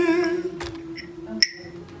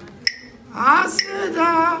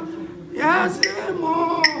 Asida,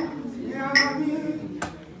 Yasimo, Yami,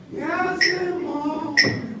 Yasimo,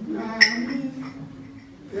 Yami,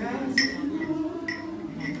 Yasimo.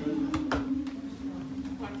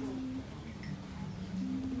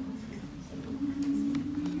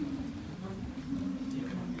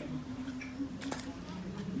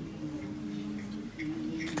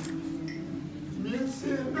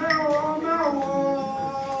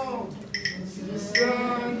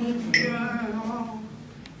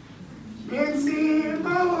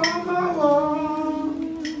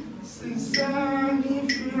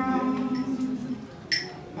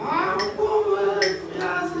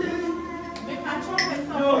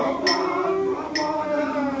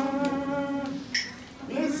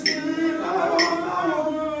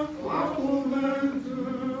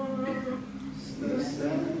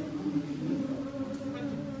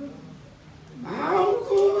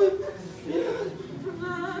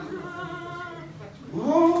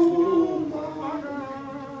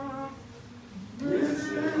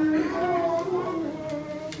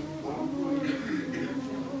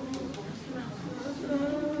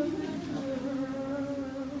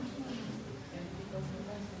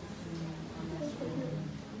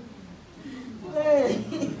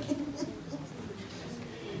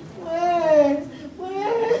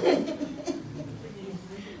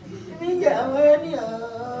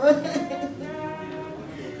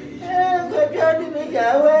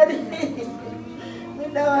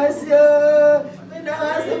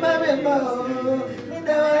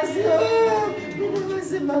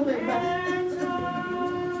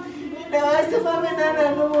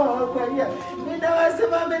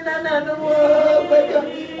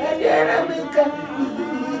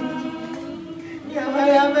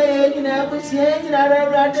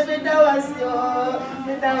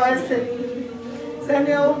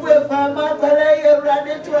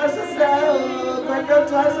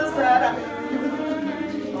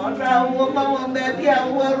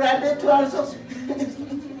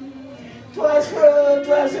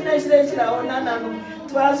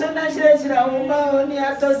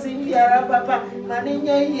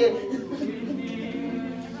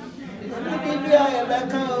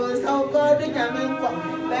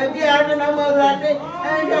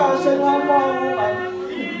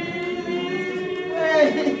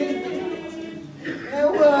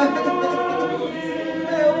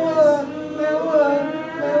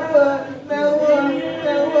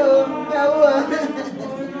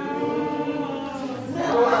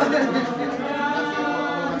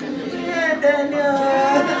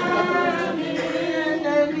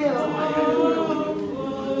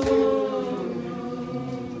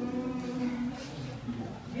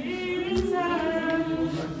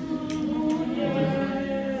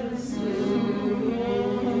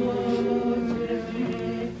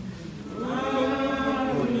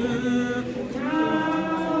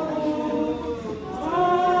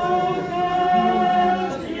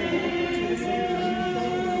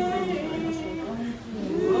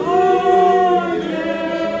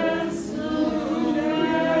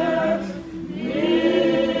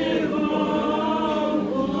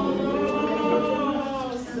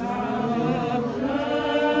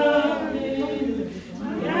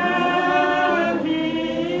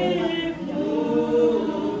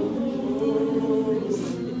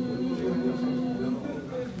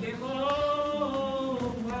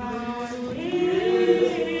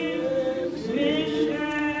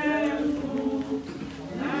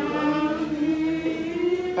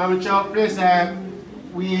 Please,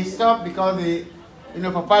 we stop because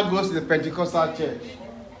Papa goes to the Pentecostal church.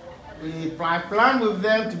 I planned with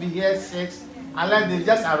them to be here 6, unless they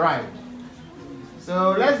just arrived.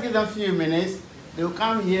 So let's give them a few minutes. They'll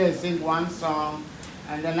come here and sing one song,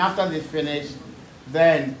 and then after they finish,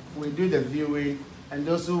 then we do the viewing, and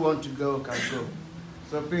those who want to go can go.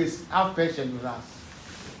 So please have patience with us.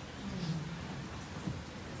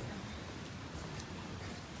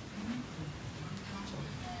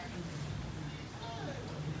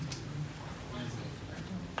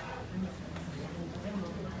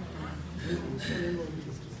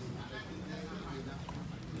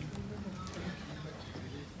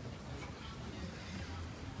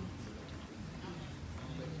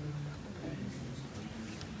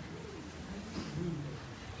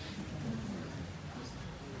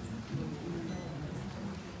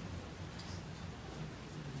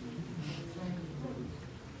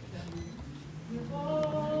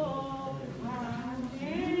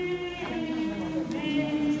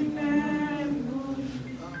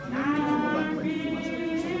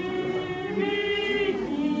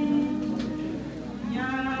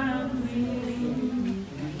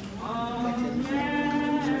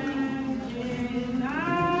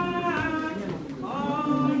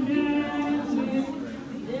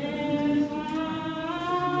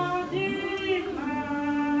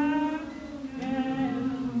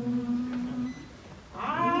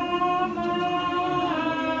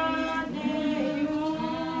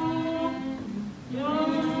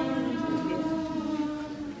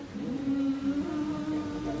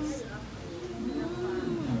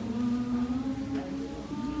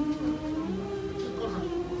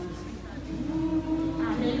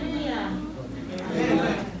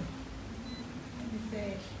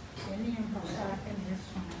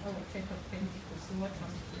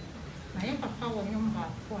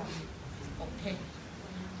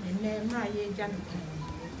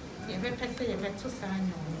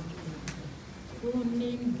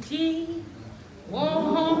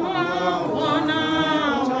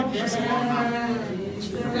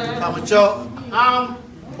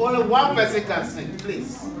 Only one person can sing,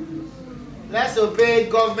 please. Let's obey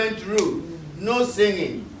government rule. No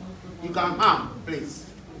singing. You can hum, please.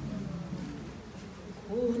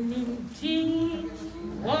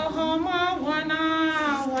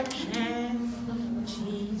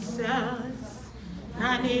 Jesus,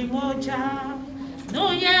 nani moja,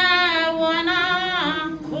 no ya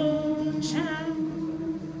wana kucha,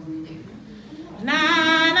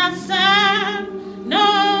 nana sam,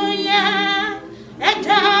 no ya,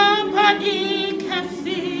 etapadi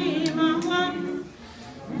kasima wan,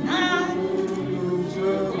 na,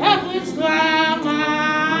 ewiswama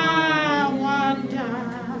wanda.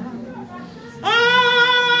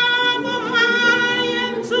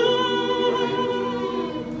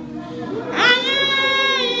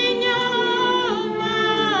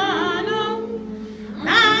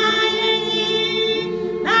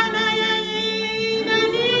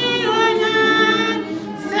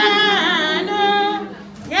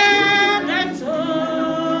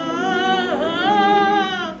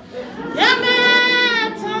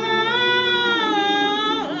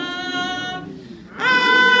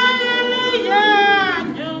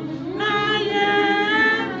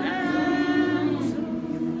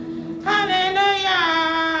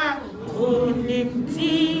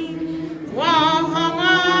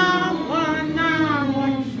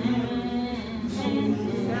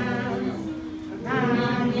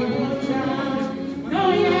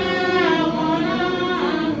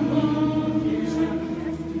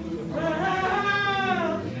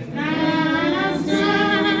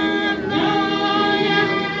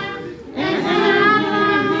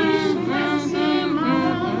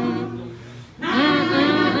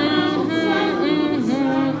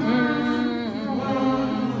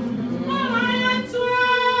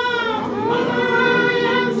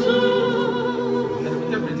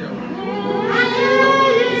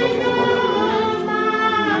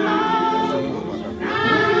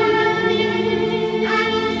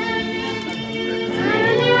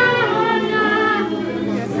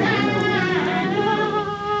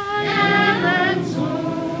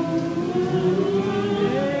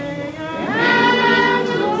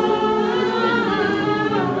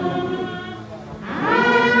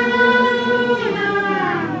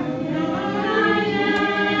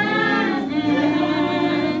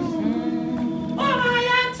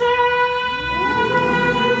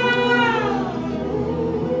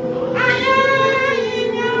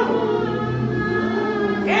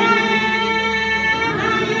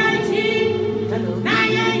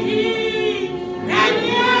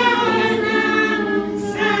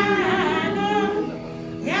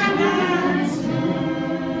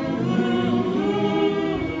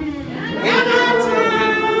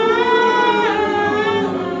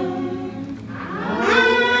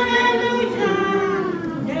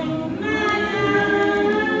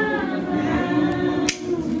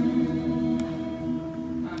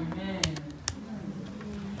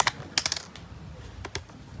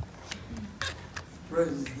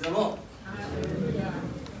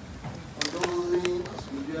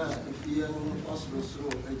 ɔsorosoro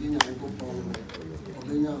agye Nyankopɔn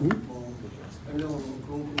ɔbɛnya Nyankopɔn ɛne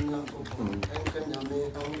ɔnkronkron Nyankopɔn ɛnka Nyame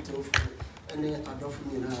ahotewfo ɛne adɔfo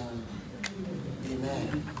nyinaa. Amen.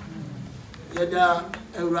 Yɛda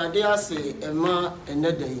Awurade ase ɛma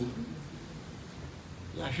ɛnnɛ da yi.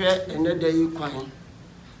 Yɛhwɛ ɛnnɛ da yi kwan.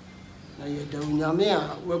 Na yɛda Nyame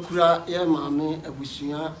a wakura yɛ maame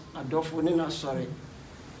abusua adɔfo ne n'asɔre.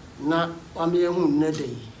 Na wame yɛhu nnɛ da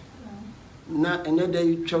yi. Na ɛnnɛ da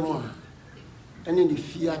yi twam a ɛne ne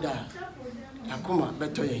fiada akoma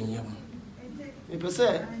bɛtɔ yɛn yam. Mepɛ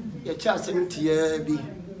sɛ yɛkyɛ asɛm tiaa bi.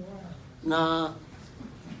 Na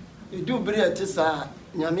edu bere ɛte saa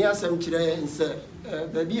Nyame asɛm kyerɛ yɛn sɛ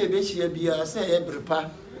baabi a yɛbɛhyia biara sɛ yɛ berepa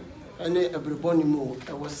ɛne ɛberebɔ ne mu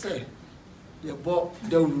ɛwɔ sɛ yɛbɔ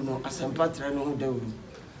dawuru no asɛmpa trɛ no ho dawuru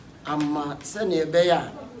ama sɛnea ɛbɛyɛ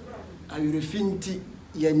a awerɛfi nti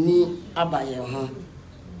yɛni aba yɛn ho.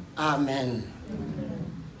 Amen.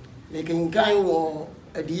 Mekenkan wɔ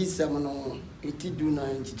adiyisɛm no ɛti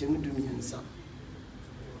 19 nkyekyɛmu 13.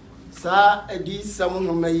 Saa adiyisɛm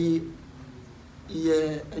nhoma yi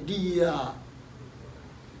yɛ adiyi a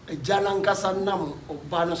agya nankasa nam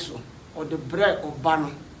ɔba no so ɔde brɛ ɔba no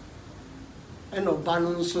ɛna ɔba no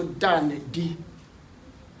nso daa n'adi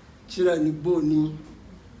kyerɛ ne bɔɔni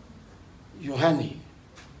Yohane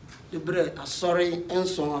de brɛ asɔre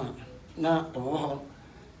nson a na ɔwɔ hɔ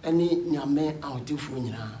ɛne Nyame ahotefoɔ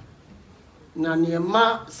nyinaa. Na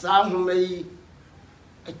nneɛma saa nhoma yi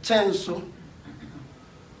ɛkyɛn so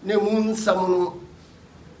na mu nsɛm no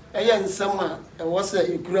ɛyɛ nsɛm a ɛwɔ sɛ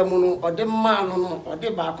ekura mu no ɔde maa no ɔde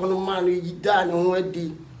baako no maa no yi daa ne ho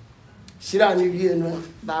adi hyira ne wie no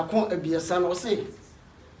baako abiɛsa no ɔse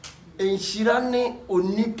enhyira ne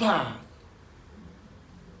onipa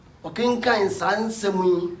a ɔkenkan saa nsɛm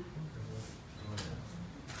yi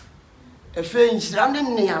efe nhyira ne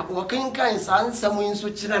nea ɔkenkan saa nsɛm yi nso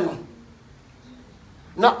kyerɛ no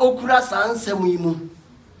na okura saa nsɛm yi mu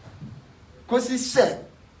kosi sɛ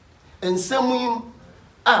nsɛm yi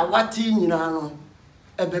a wati nyinaa no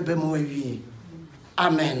ɛbɛbɛ mu awie.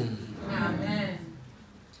 Amen. Amen.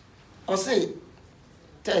 Ɔse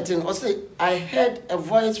 13 ɔse I heard a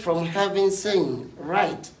voice from heaven saying,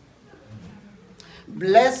 Write,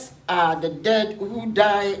 blessed are the dead who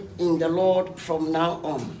die in the Lord from now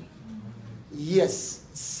on. Yes,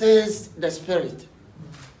 says the Spirit,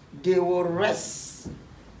 they will rest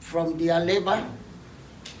from their labor,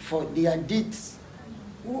 for their deeds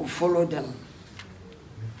will follow them.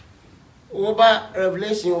 Over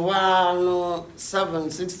Revelation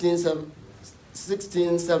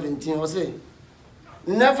 1:16-17 was it?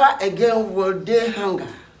 Never again will they hunger,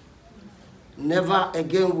 never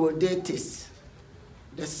again will they taste.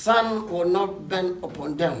 The sun will not burn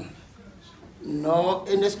upon them, nor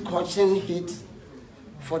any scorching heat,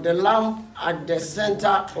 for the Lamb at the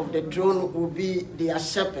center of the throne will be their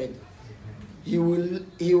shepherd. He will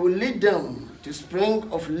lead them to spring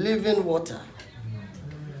of living water,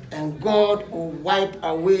 and God will wipe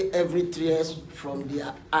away every tear from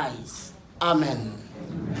their eyes. Amen.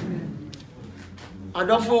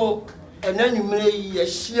 Adofo enanumre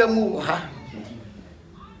yɛhyia mu ha.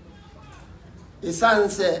 Esan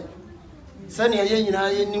sɛ sɛnea yɛn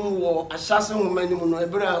nyinaa yɛnim wɔ ahyase nhoma nim no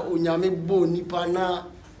ebere a onyame bɔ nipa na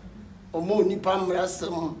ɔmo nipa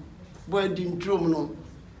mmerasɛm bɔ adi ntrom no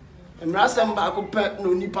mmerasɛm baako pɛ na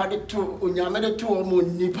onipa de to onyame de to ɔmo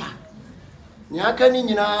nipa. Nyaka ni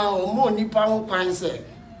nyinaa ɔmo nipa ho kwan sɛ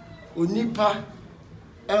onipa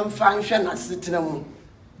ɛmfa nhwɛ na setena mu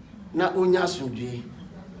na onya asomdwe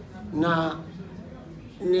na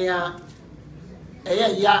nea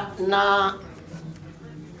ɛyɛ ya na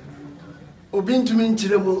obi ntumi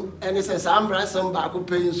nkyerɛ mu ɛne sɛ saa mmerasɛm baako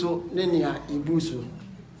pɛ nso ne nea ebu so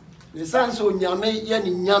ne san so onyame yɛ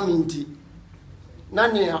ne nyame nti na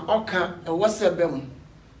nea ɔka ɛwɔ sɛ bɛm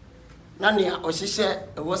na nea ɔhyehyɛ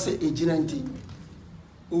ɛwɔ sɛ egyina nti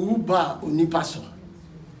owu ba onipa so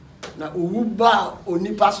na owu ba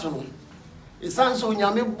onipa so no esan so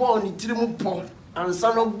onyame bɔ ne tirimu pɔ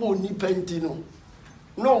ansa no bɔ onipa nti no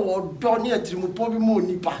no wɔdɔ ne tirimu pɔ bi mu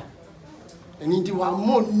onipa ɛni nti wa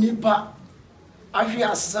mo onipa ahwe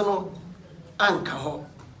ase no anka hɔ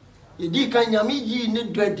yedi kan nyame yi ne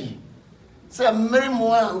dɔdi sɛ mmere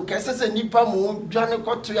mu a nkɛsɛ sɛ nipa mu dwane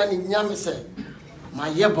kɔto ya ne nyame sɛ ma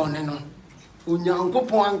yɛ bɔne no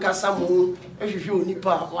onyankopɔn ankasa mu ehwehwɛ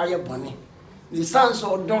onipa a wayɛ bɔne ne sanso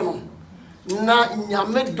ɔdɔ no na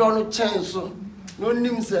nyame dɔ no kyɛn so no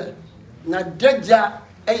nim sɛ na dagya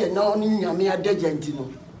ɛyɛ na ɔne nyame adagya nti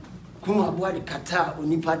no kuma aboa de kata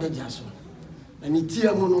onipa dagya so na ne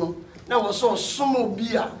tia mu no na wɔso ɔsomo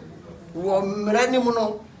bi a wɔ mmere ne mu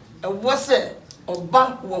no ɛwɔ sɛ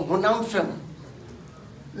ɔba wɔ honam fam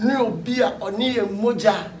ne obi a ɔne yɛ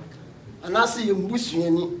mogya anaasɛ yɛ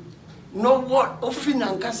mbusuani no what ofi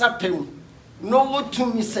nankasa pɛm no what to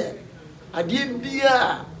me sɛ adeɛ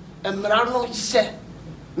bia mmara no hyɛ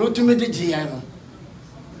no tumi de gye yɛn no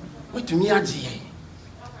wotumi agye yɛn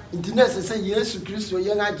nti na ɛsɛ sɛ Yesu Kristo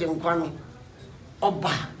yɛn agye nkwa no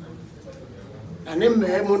ɔba na ne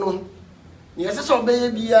mmaa mu no ne ɛsɛ sɛ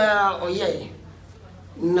ɔbɛyɛ biara ɔyɛ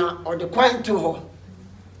na ɔde kwan to hɔ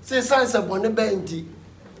sɛ sansa bɔne bɛn nti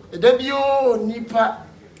ɛda bio nipa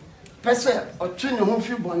pɛ sɛ ɔtwe ne ho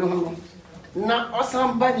fi bɔne ho no na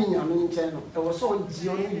ɔsan ba ne Nyame nkyɛn no ɛwɔ sɛ ɔgye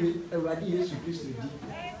ɔno wie Awurade Yesu Kristo di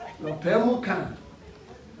na ɔpɛ mu ka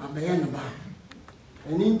abɛyɛ ne ba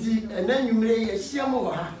ɛno nti ɛna nnwumere yɛahyia mu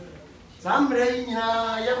wɔ ha saa mmerɛ yi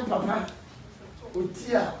nyinaa yɛ papa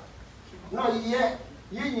ɔti a na ɔyɛ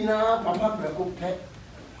yɛ nyinaa papa prɛko pɛ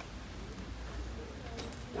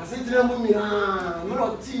asetena mu nyinaa mmerɛ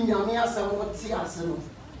ɔte Nyame asɛm ɔte ase no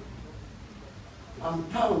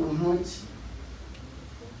ampa wo no ho akyi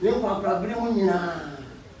ne nkwaprabere mu nyinaa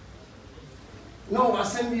na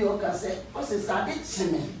ɔwasɛm bi ɔka sɛ ɔsɛ sɛ ade kye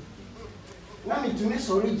me na metumi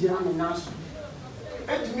sɔre gyina me nan so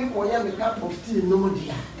ɛtumi kɔyɛ me cup of tea nom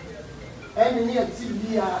dea ɛne ne ati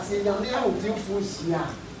bi a sɛ Nyame ahotefoɔ hyia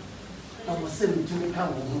a ɛwɔ sɛ metumi ka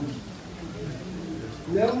wɔ ho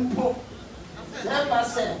bi na mpo sɛ ɛba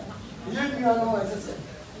sɛ yɛ nuanom ɛsɛ sɛ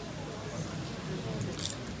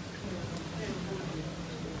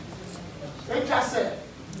ɛtwa sɛ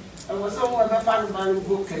ɛwɔ sɛ wɔn bɛfa no ba no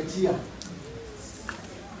mpo kakyi a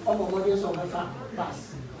ɔbɔ mmɔden sɛ ɔbɛfa bas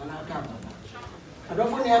anaa kaa papa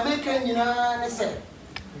adɔfo nea meka nyinaa ne sɛ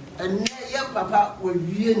ɛnnɛ yɛ papa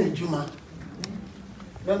wɔwie n'adwuma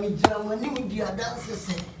na megyina mo anim di adanse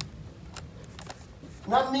sɛ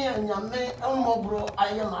na me Nyame mmɔborɔ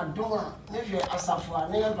ayɛ m'adom a mehwɛ asafo a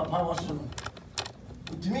ne yɛ papa wɔ so no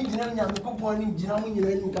ntumi gyina Nyankopɔn ne gyina mo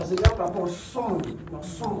nyinaa anim ka sɛ yɛ papa ɔsom na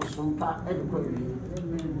ɔsom sompa ɛde kɔ awie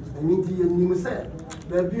ɛno nti yɛnim sɛ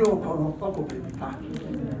baabi a ɔkɔ no ɔkɔ baabi pa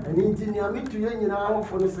ɛno nti nea metu yɛ nyinaa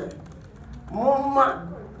hofo no sɛ momma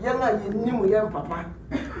yɛn a yɛnim yɛn papa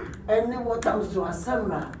ɛne wɔtam so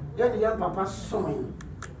asɛm a yɛne yɛn papa som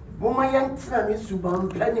momma yɛntena ne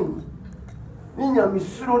subampɛ ne mu ne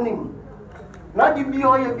Nyamesuro ne mu na de bi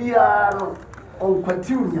ɔyɛ biara no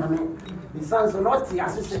ɔnkwatiw Nyame bisan sɛ na ɔte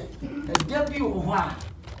ase sɛ ɛda bi wɔ hɔ a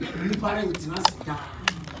nnipa rentena se daa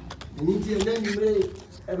ɛno nti ɛna nnwumere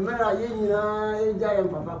mmerɛ a yɛn nyinaa yɛgya yɛn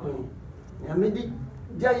papa kwan Nyame de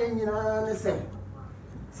gya yɛn nyinaa ne sɛ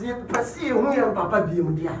sɛ yɛpɛ sɛ yɛhu yɛn papa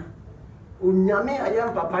biom de a Onyame a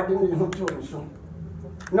yɛn papa de ne ho to no so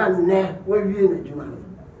na nnɛ wawie n'adwuma no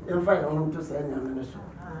yɛmfa yɛn ho to sɛ Nyame no so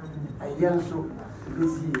ayɛ nso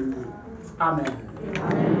bɛsi yɛn yie amen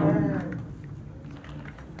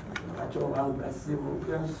akyɛw ankwase mu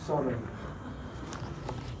yɛnsɔre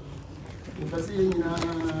yɛpɛ sɛ yɛn nyinaa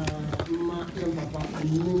ma yɛn papa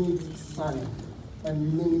a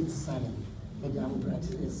minute silent bɛde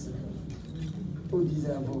ankwase ɛsrɛ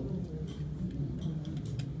ɔdisɛbo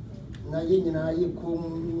na yɛn nyinaa yɛ kɔm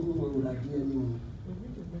wɔ Awurade anim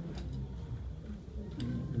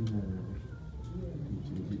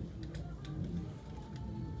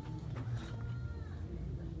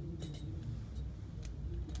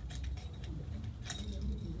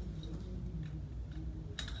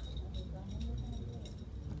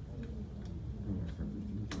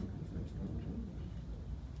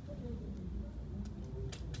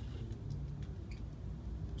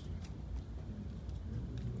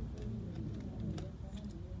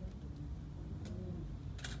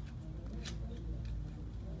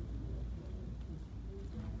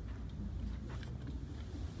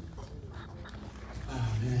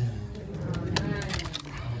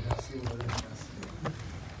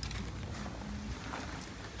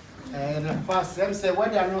Pastor, them say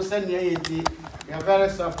what they are not sending you, they are very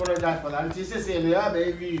sorry apologize for that. And he says, "You have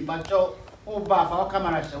baby, but you oh, bad for our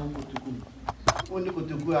camera shall go to go. Only go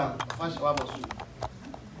to go first of all,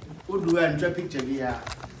 who do and draw picture here.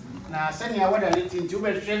 Now send you what I need to be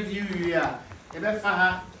straight view here. You better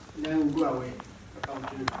find then go away.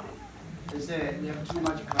 They say we have too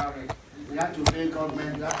much crowd. We have to obey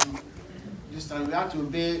government. We have to this time we have to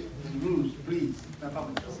obey the rules, please.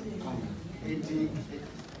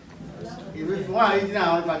 If you want to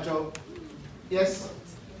now, yes.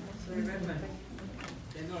 So remember,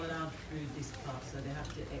 they're not allowed through this part, so they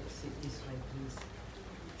have to exit this way, please.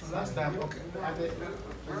 Last time, okay. Not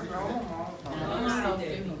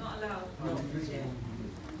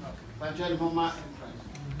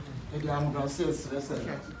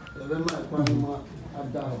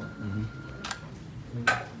allowed.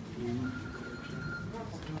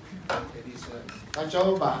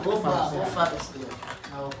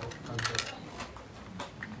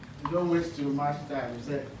 You don't waste too much time. You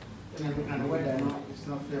say, and the weather it's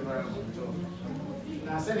not favorable at all.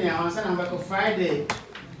 Now, sending I'm back on Friday,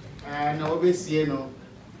 and always see,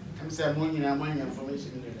 I'm saying, money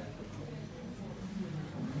information in there.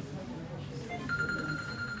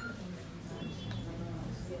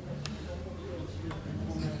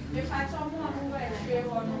 If I saw more mobile, they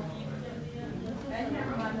were no. And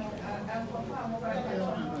I'm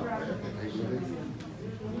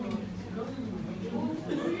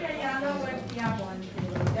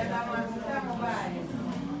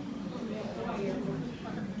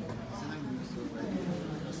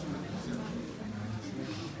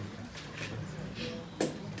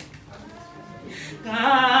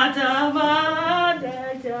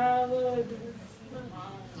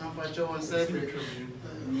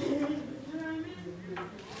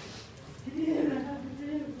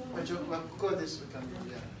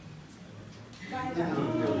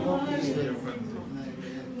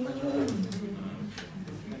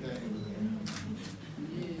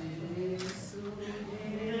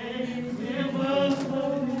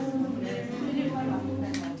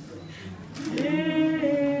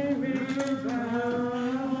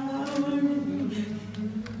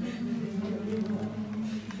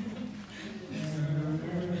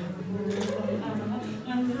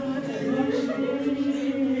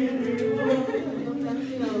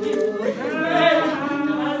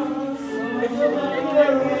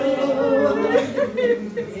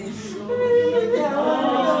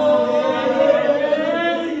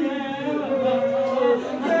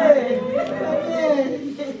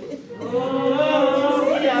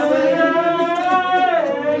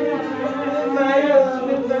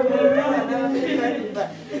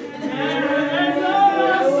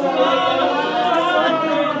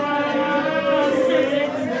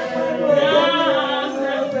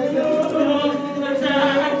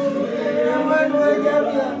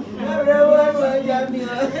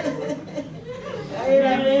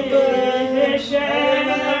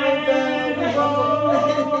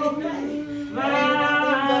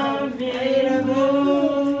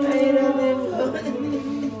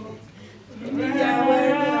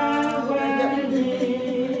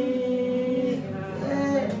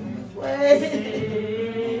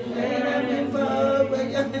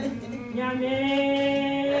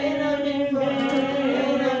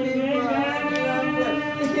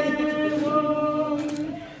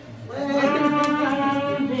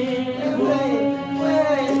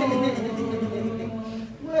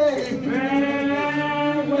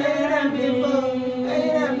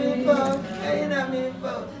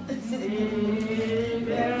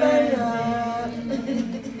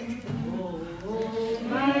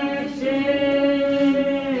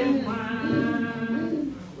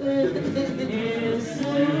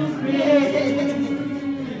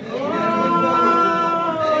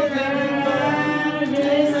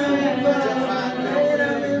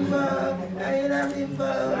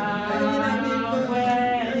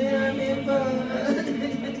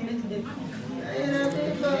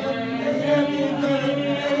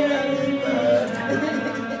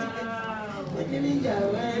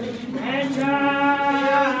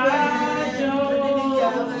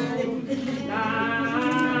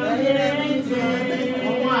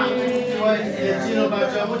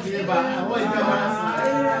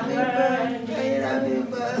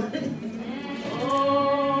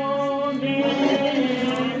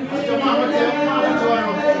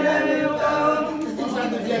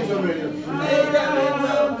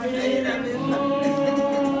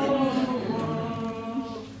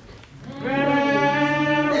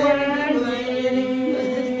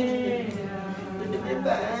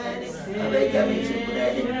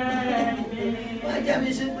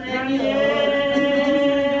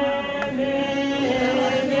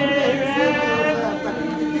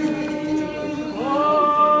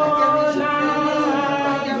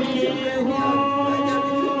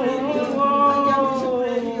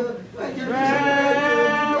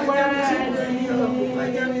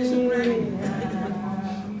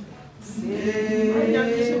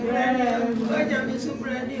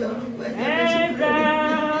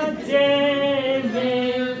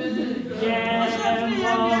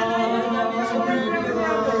Yeah.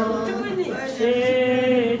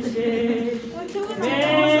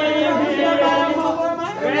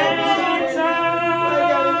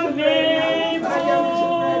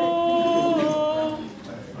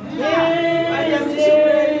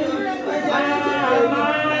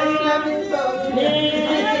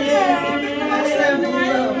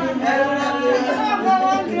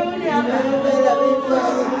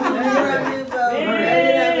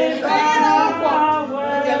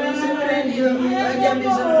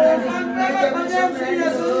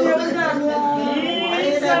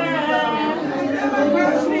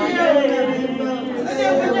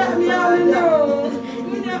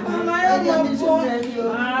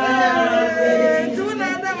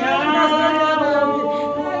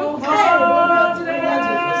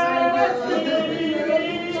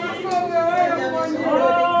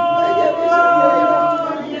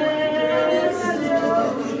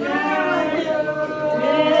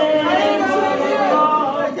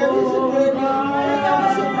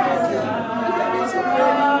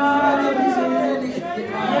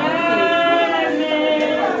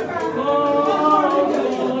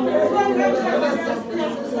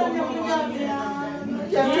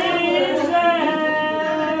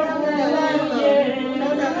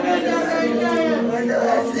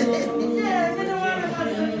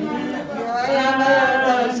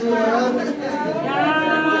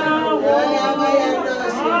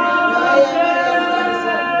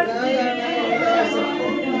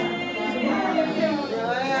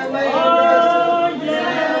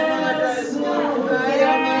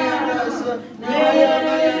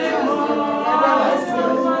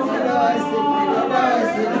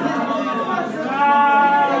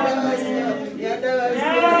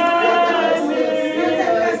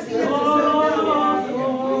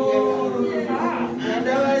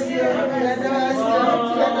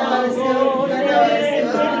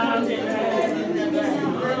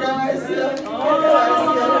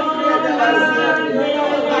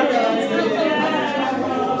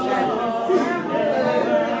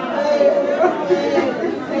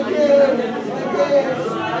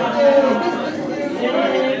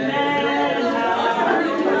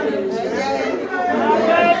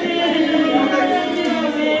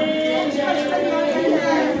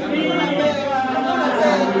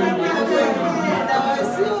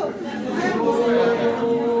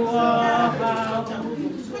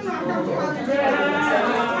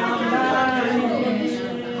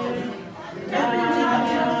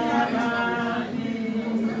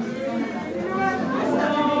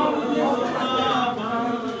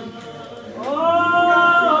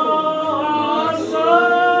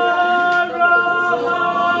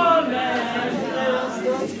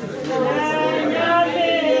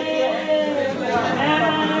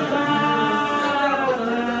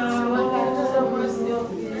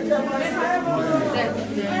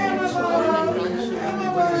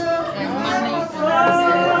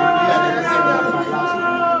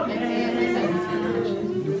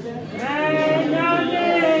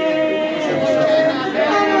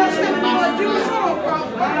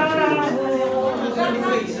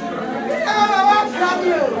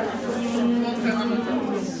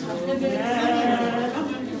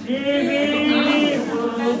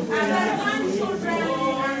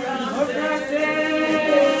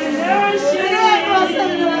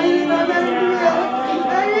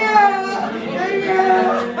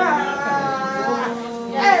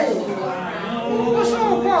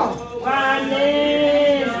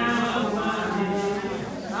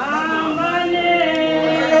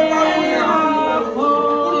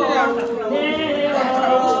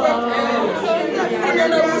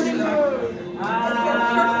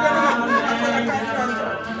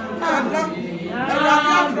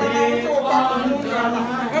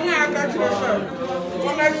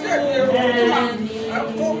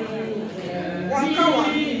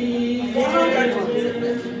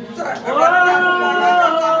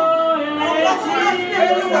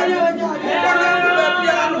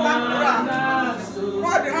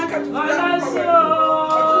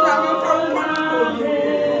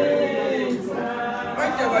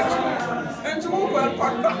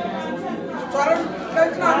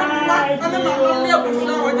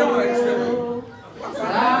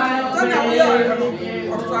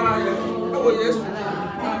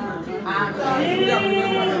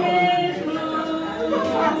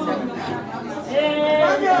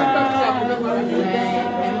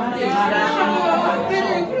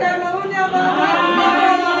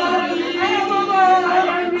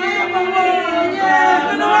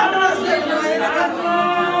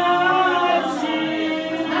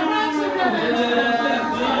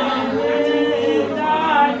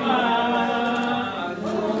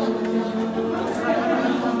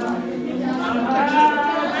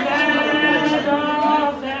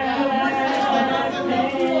 Of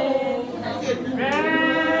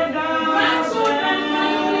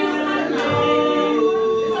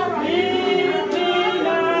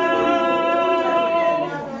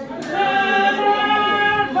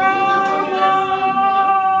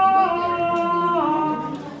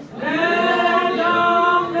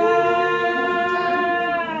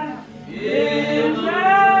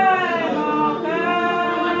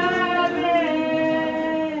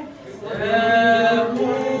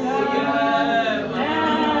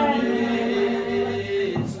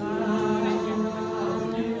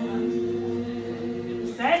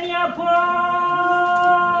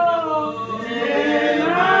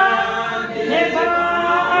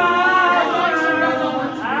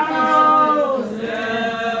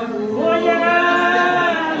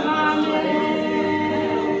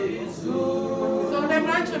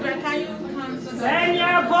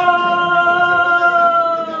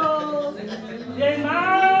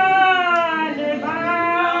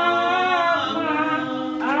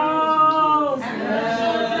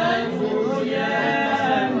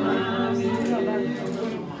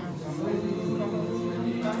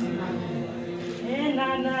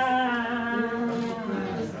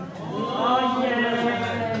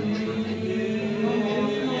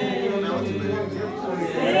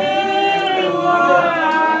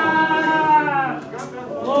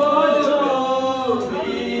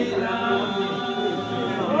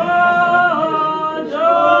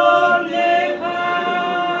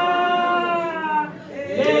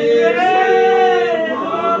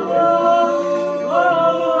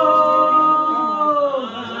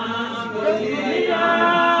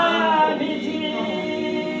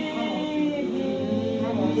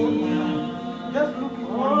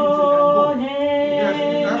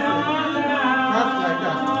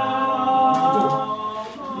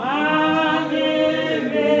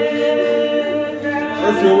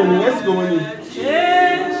Let's go in.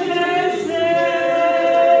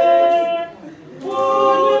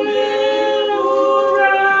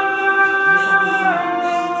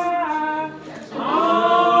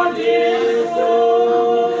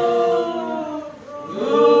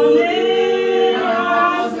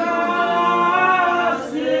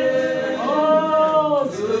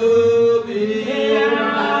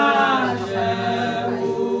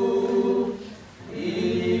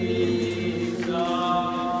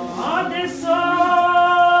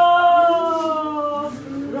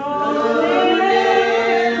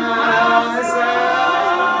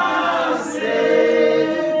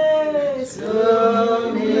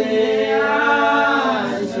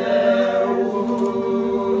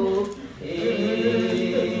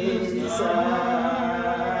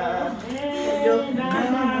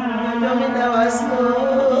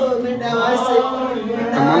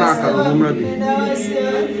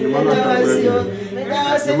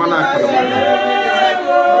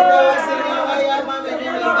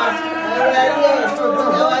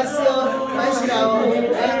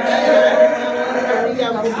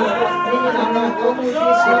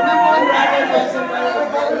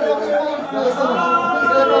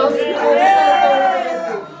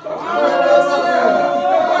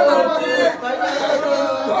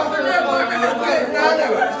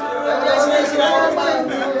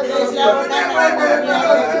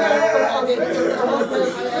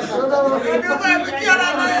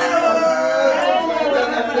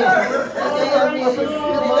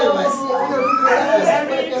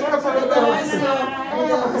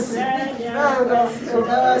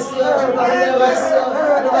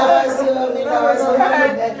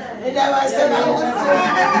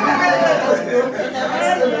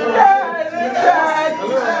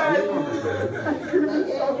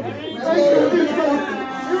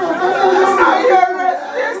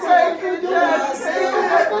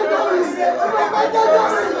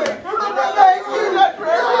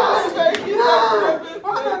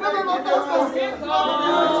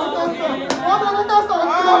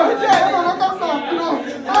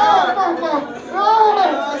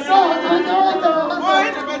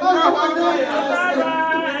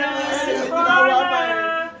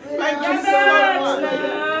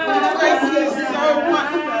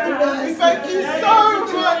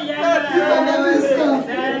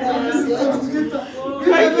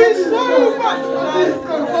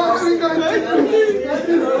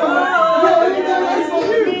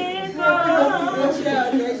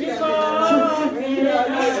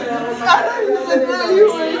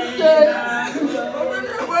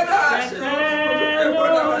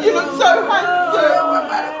 You look so handsome.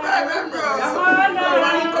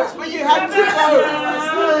 But you had to go.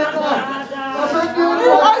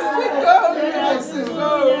 You had to go. You had to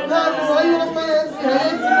go.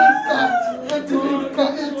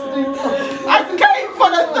 I came for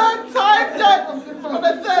the third time, Dad. For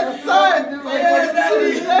the third time.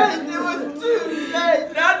 It was too late.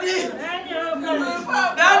 Daddy.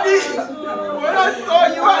 Daddy. When I saw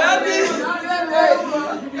you, Daddy.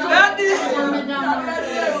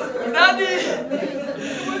 Daddy.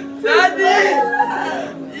 Daddy.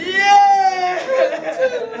 Yeah.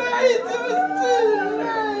 Too late. It was too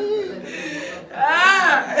late.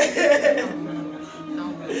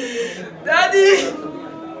 Daddy.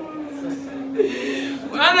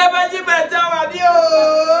 Whenever you better with you,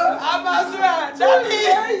 I'm as well. Daddy.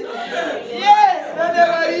 Yeah.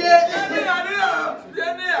 Whenever you.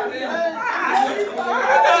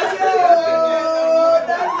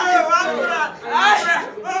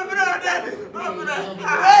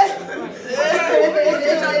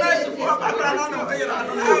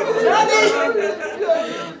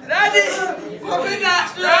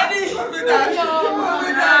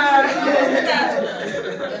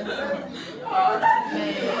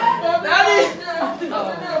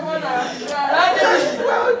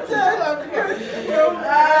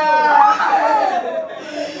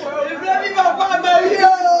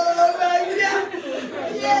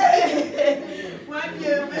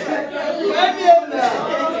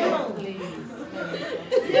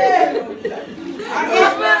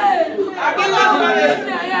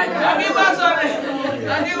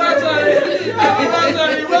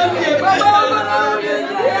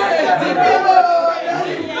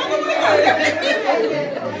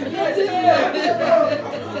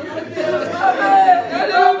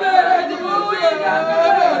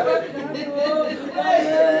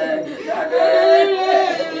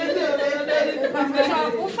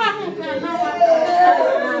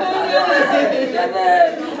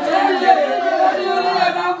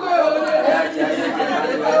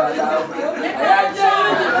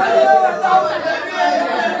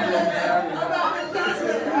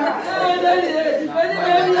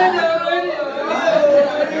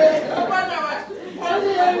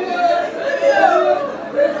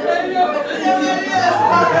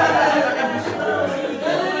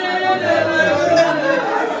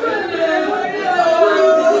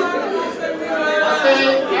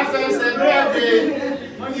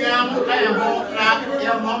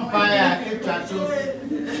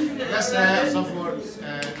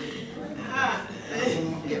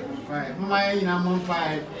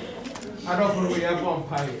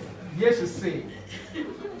 Jesus say,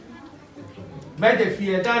 "Mede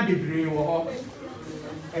fear dan bebree wo ho."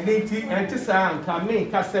 Enti enti saa nka me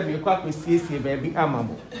ka se me kwa kwesiesie baabi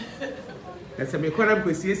amamo. Na se me kwa na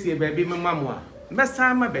kwesiesie baabi memamo a,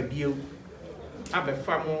 mesa ma baabi ewu.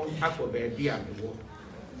 Abefa mo akọ baabi a mewo.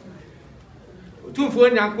 Otumfo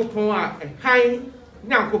Nyankopon a han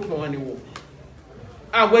Nyankopon ne wo.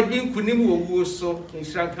 A wadi nkunim wo wuo so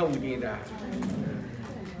nshranka wudin da.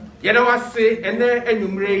 Yeda wase ene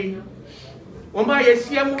enumrei. Oma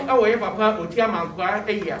yesiamu awoye papa Oti-Amankwah'S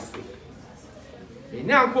eyase.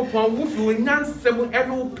 Nyankopon wufu nyansem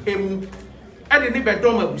eno pemu ede ne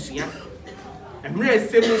bedom abusia. Emre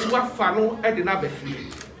esemu so afa no ede na bafie.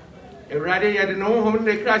 Ewrade yede no hom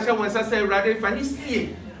ne kra hye wonsa se ewrade fa ni sie.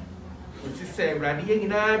 Oti se ewrade ye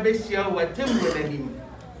nyina behia watemro nanim.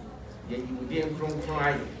 Ye yudi nkronkron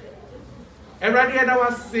aye. Ewrade yeda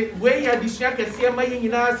wase we ya disua kese ma ye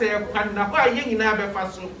nyina se yakwanna ho aye nyina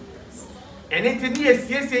befa so. Ene tini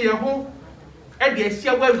esiesie ye ho ede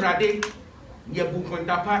ahia wa ewrade ye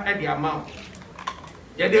bukontapa ede ama.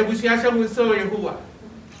 Ye de busua hye wonsa Yehowa.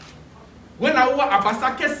 When I wa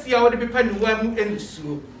abasa kese a wo de pepa ni wa mu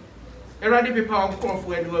ensuo. Eradi pepa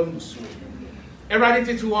onkrofo eni wa mu suo. Eradi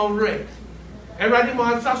titi won re. Eradi mo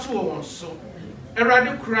ansa so won so.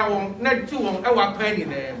 Eradi kura won na ti won e wa pan ni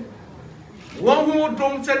na. Won hu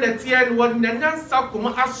dom se na tie ni won na nansa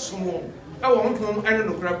koma asomo. E won hom ene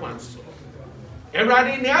no kura kwan so.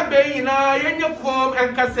 Eradi ni abeyi na yenye kom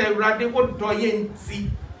enkasa eradi odo ye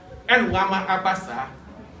nti en wa ma abasa.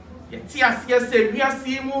 Ye ti asie se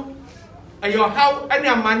wiase mu ayo how ene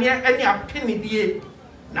amane ene apeni die.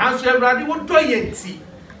 Nanso Ewrade wodo yenti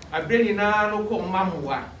abreni na no ko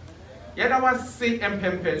mamwa yeda wase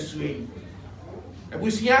empempen suei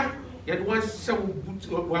abusia yeda wase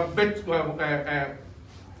wa bet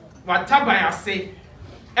wa tabayase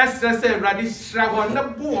esese Ewrade hira ho na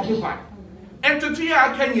bu ho ba entutu ya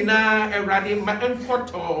akanyina Ewrade ma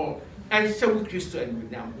enfoto enhyewu Kristo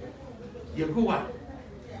anudam Yehowa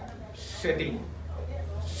shedin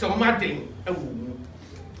somadin awu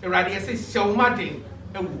Ewrade yese somadin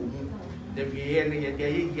awu the ye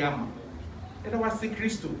ye yam and was see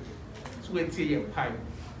Christo so we tie your pipe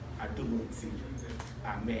I do not see.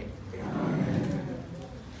 Amen.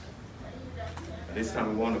 This time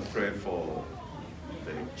we want to pray for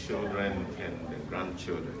the children and the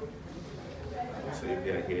grandchildren. So if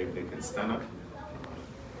they are here, if they can stand up,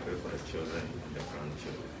 pray for the children and the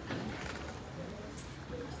grandchildren.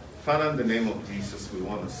 Father, in the name of Jesus, we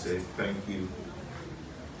want to say thank you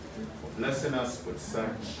for blessing us with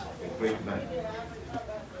such a great night.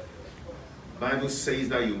 The Bible says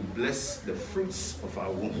that you bless the fruits of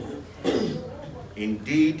our womb.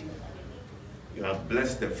 Indeed, you have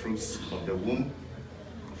blessed the fruits of the womb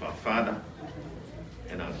of our father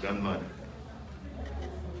and our grandmother.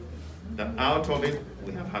 That out of it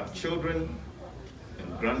we have had children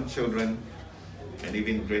and grandchildren and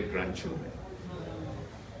even great-grandchildren.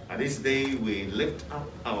 At this day, we lift up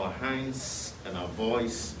our hands and our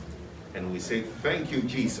voice, and we say, thank you,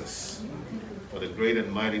 Jesus, for the great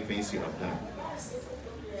and mighty things you have done.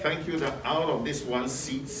 Thank you that out of this one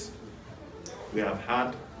seeds, we have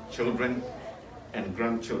had children and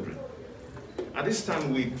grandchildren. At this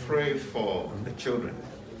time, we pray for the children.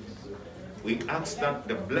 We ask that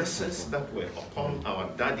the blessings that were upon our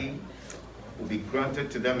daddy will be granted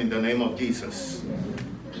to them in the name of Jesus.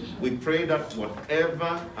 We pray that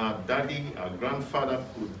whatever our daddy, our grandfather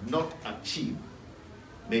could not achieve,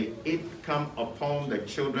 may it come upon the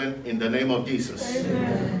children in the name of Jesus.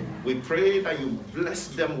 Amen. We pray that you bless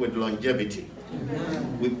them with longevity.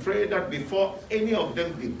 Amen. We pray that before any of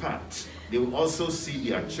them depart, they will also see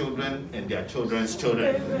their children and their children's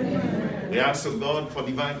children. Amen. We ask, O God, for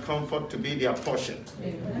divine comfort to be their portion.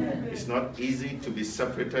 Amen. It's not easy to be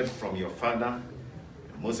separated from your father,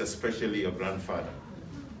 most especially your grandfather.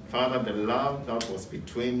 Father, the love that was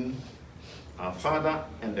between our father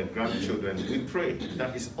and the grandchildren, we pray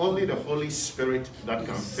that it's only the Holy Spirit that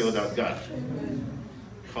can fill that gap.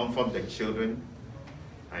 Comfort the children.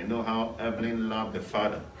 I know how Evelyn loved the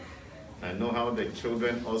father. I know how the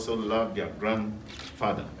children also love their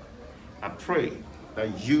grandfather. I pray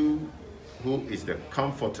that you, who is the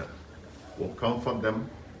comforter, will comfort them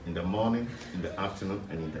in the morning, in the afternoon,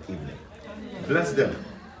 and in the evening. Bless them.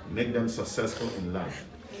 Make them successful in life.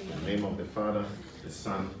 In the name of the Father, the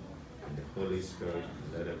Son, and the Holy Spirit.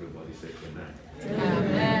 Let everybody say amen.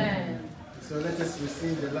 Amen. So let us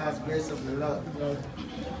receive the last grace of the Lord.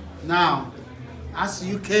 Now, as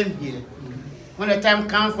you came here, when the time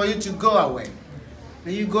comes for you to go away,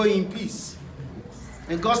 may you go in peace.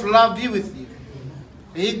 May God's love be with you.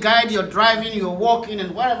 May He guide your driving, your walking,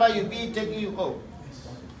 and wherever you be, taking you home.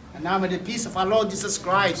 And now may the peace of our Lord Jesus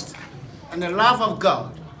Christ and the love of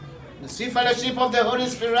God, the sweet fellowship of the Holy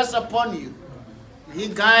Spirit rest upon you. May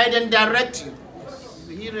He guide and direct you.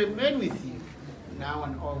 May He remain with you now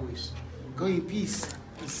and always. Go in peace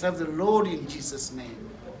and serve the Lord in Jesus' name.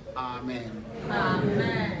 Amen.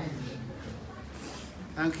 Amen.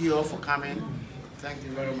 Thank you all for coming. Thank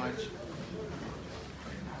you very much.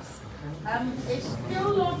 It's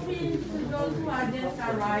still open to those who are just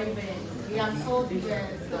arriving. We are so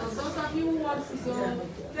blessed. So those of you who want to go,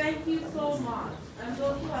 thank you so much. And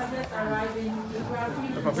those who are just arriving, we are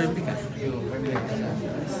really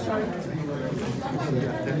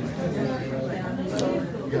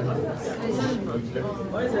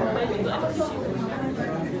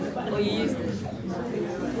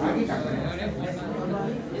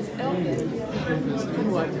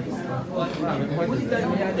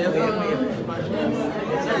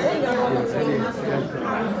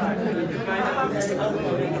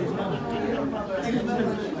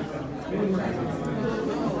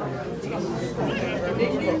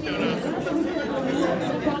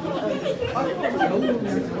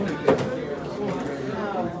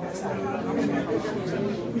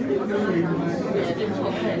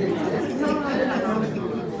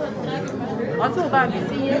Also about the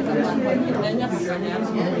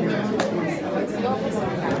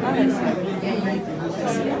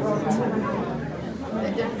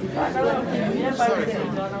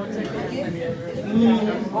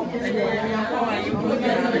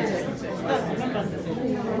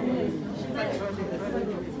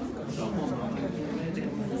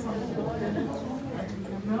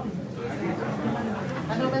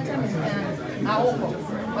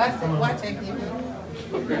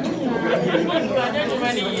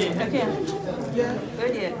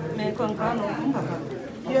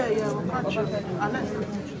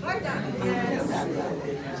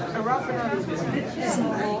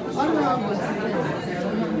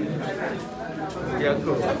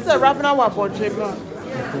So wrapping up what board trip on?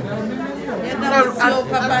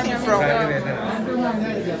 From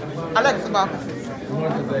Alex back.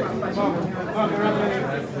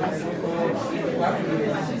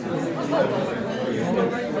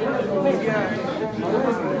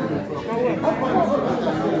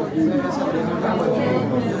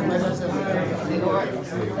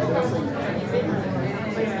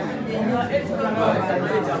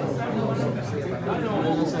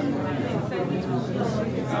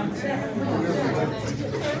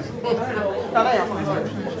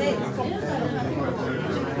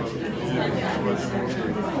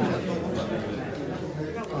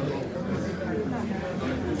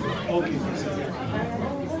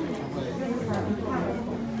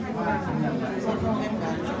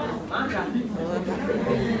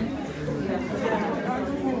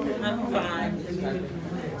 I'm fine.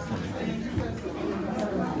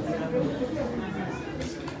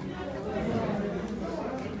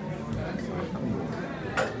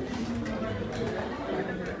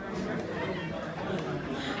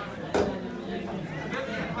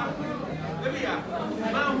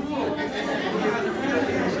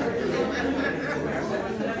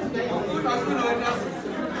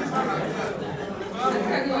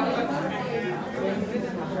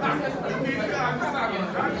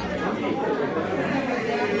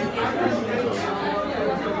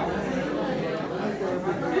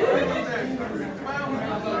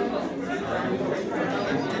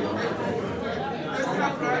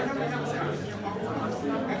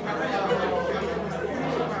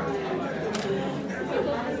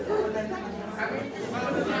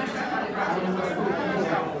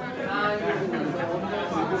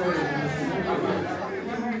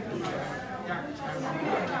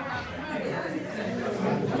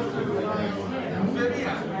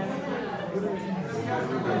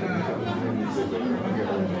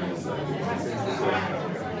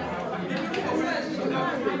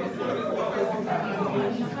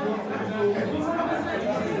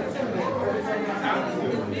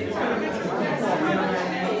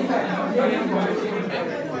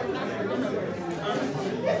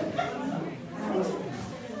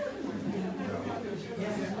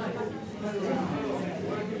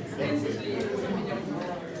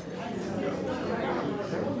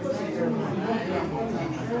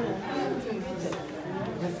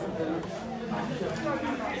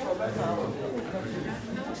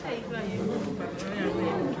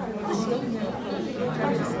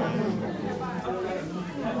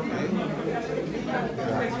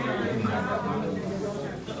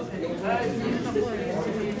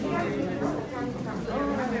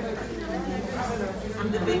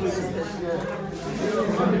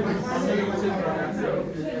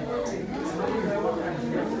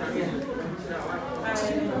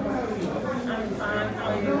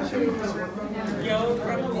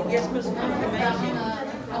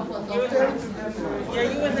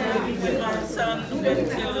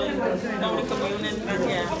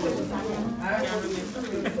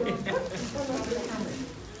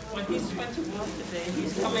 Well, he's 21 today.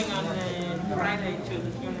 He's coming on Friday to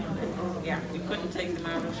the funeral. Yeah, we couldn't take him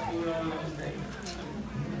out of school all those days.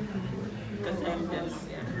 Because ambulance,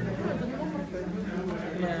 yeah.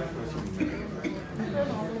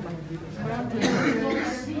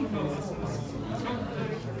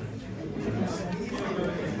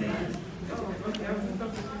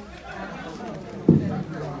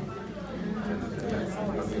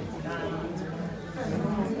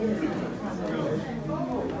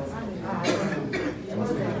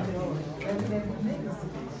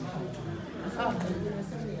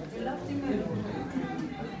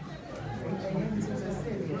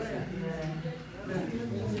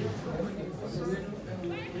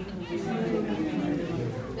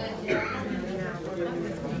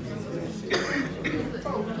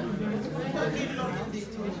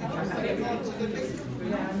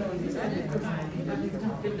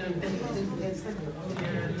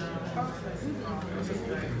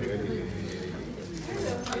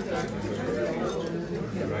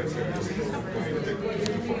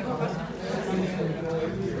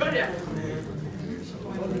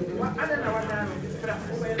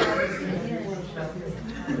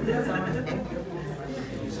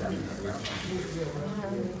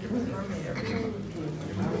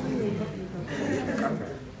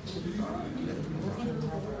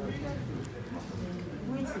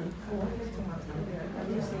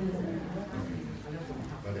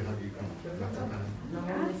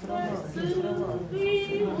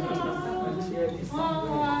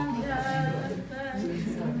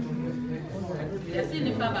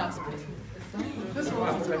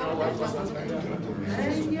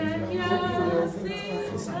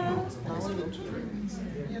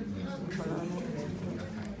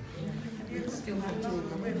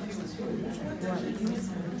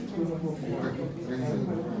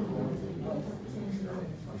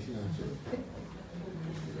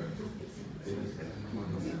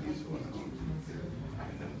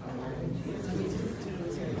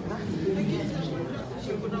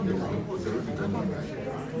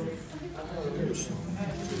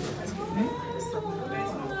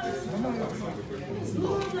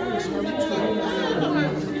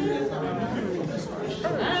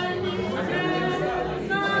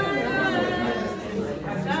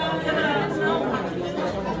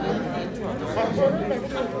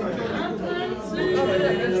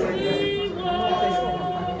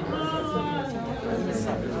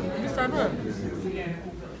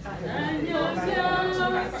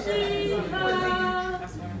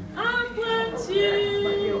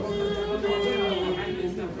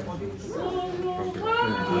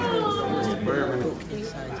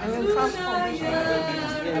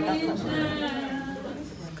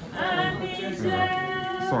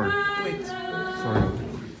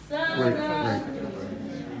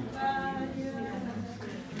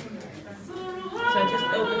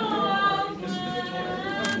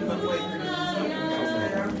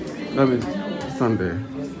 Let me stand there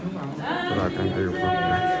so that I can get you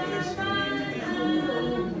properly.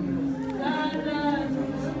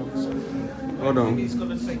 Hold on. He's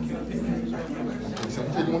going to take you.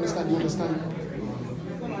 Okay, you understand? You understand?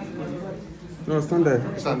 No, stand there.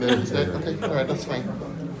 Stand there. Stand. Okay, all right, that's fine.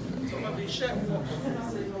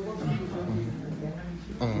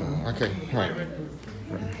 Okay, all right.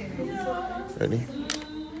 Ready?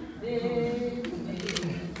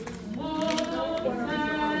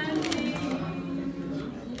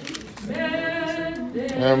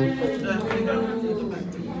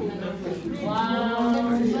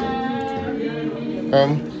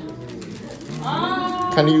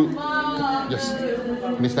 Can you just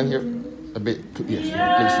stand here a bit? Yes.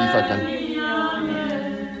 Let me see if I can.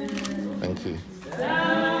 Thank you.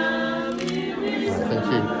 Thank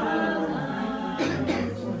you.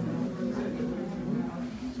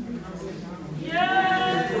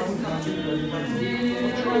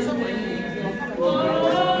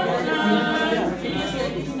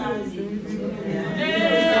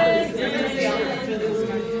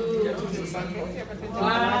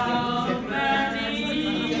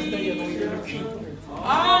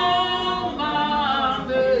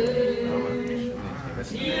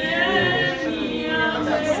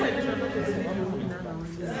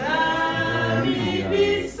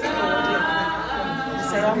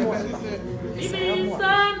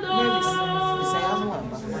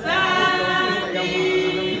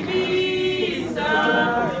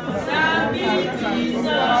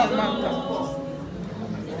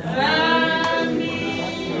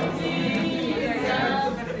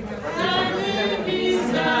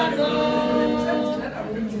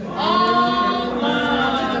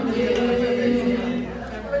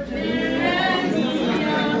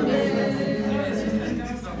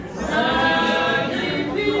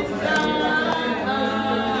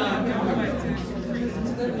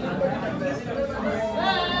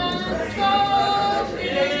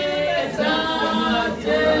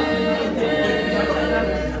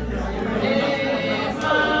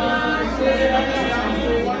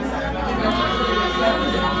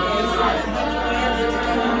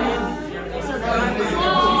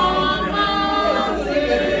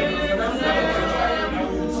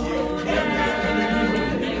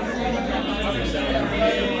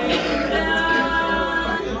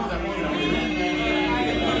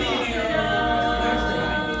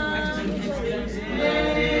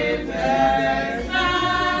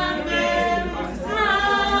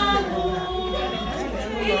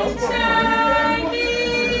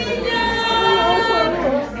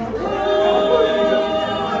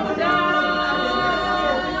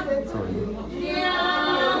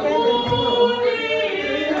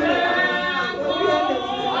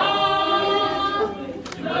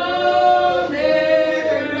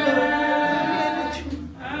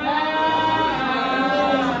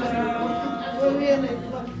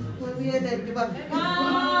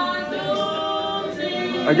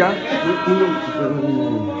 Aja,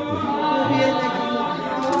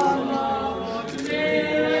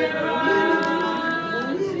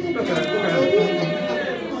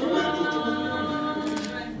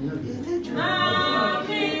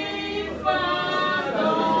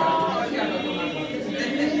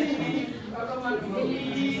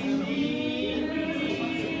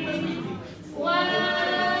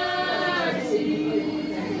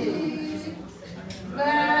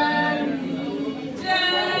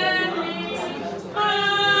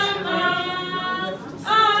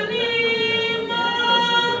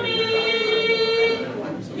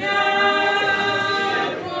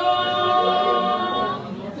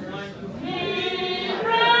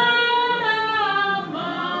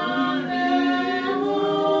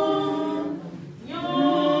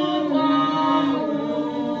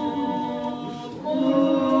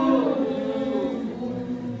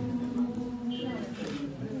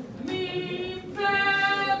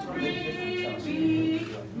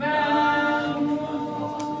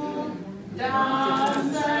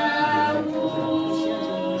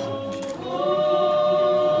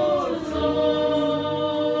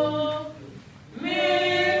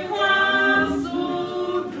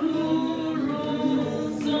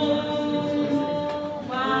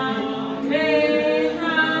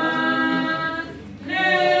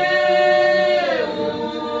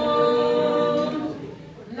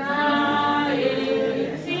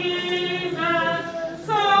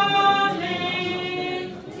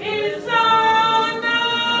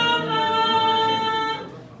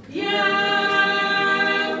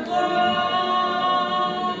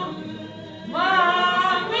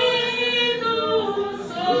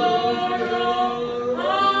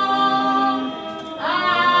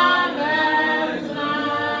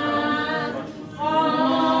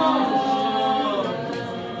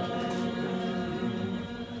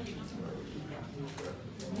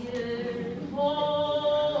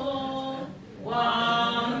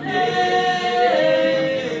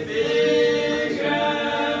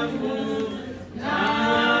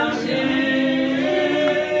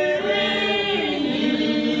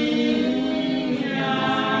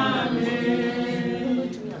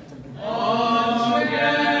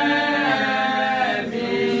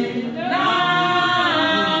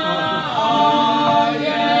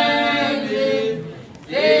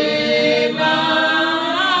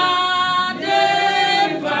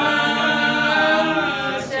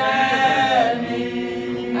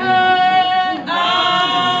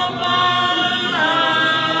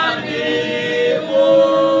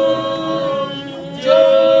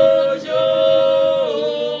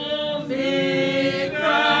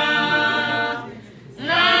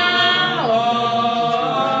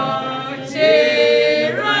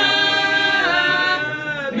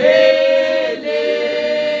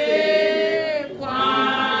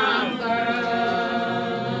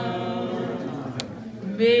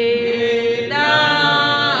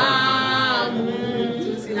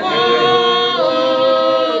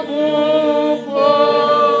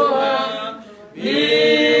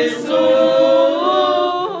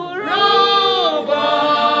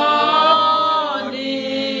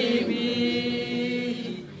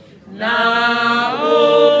 Oh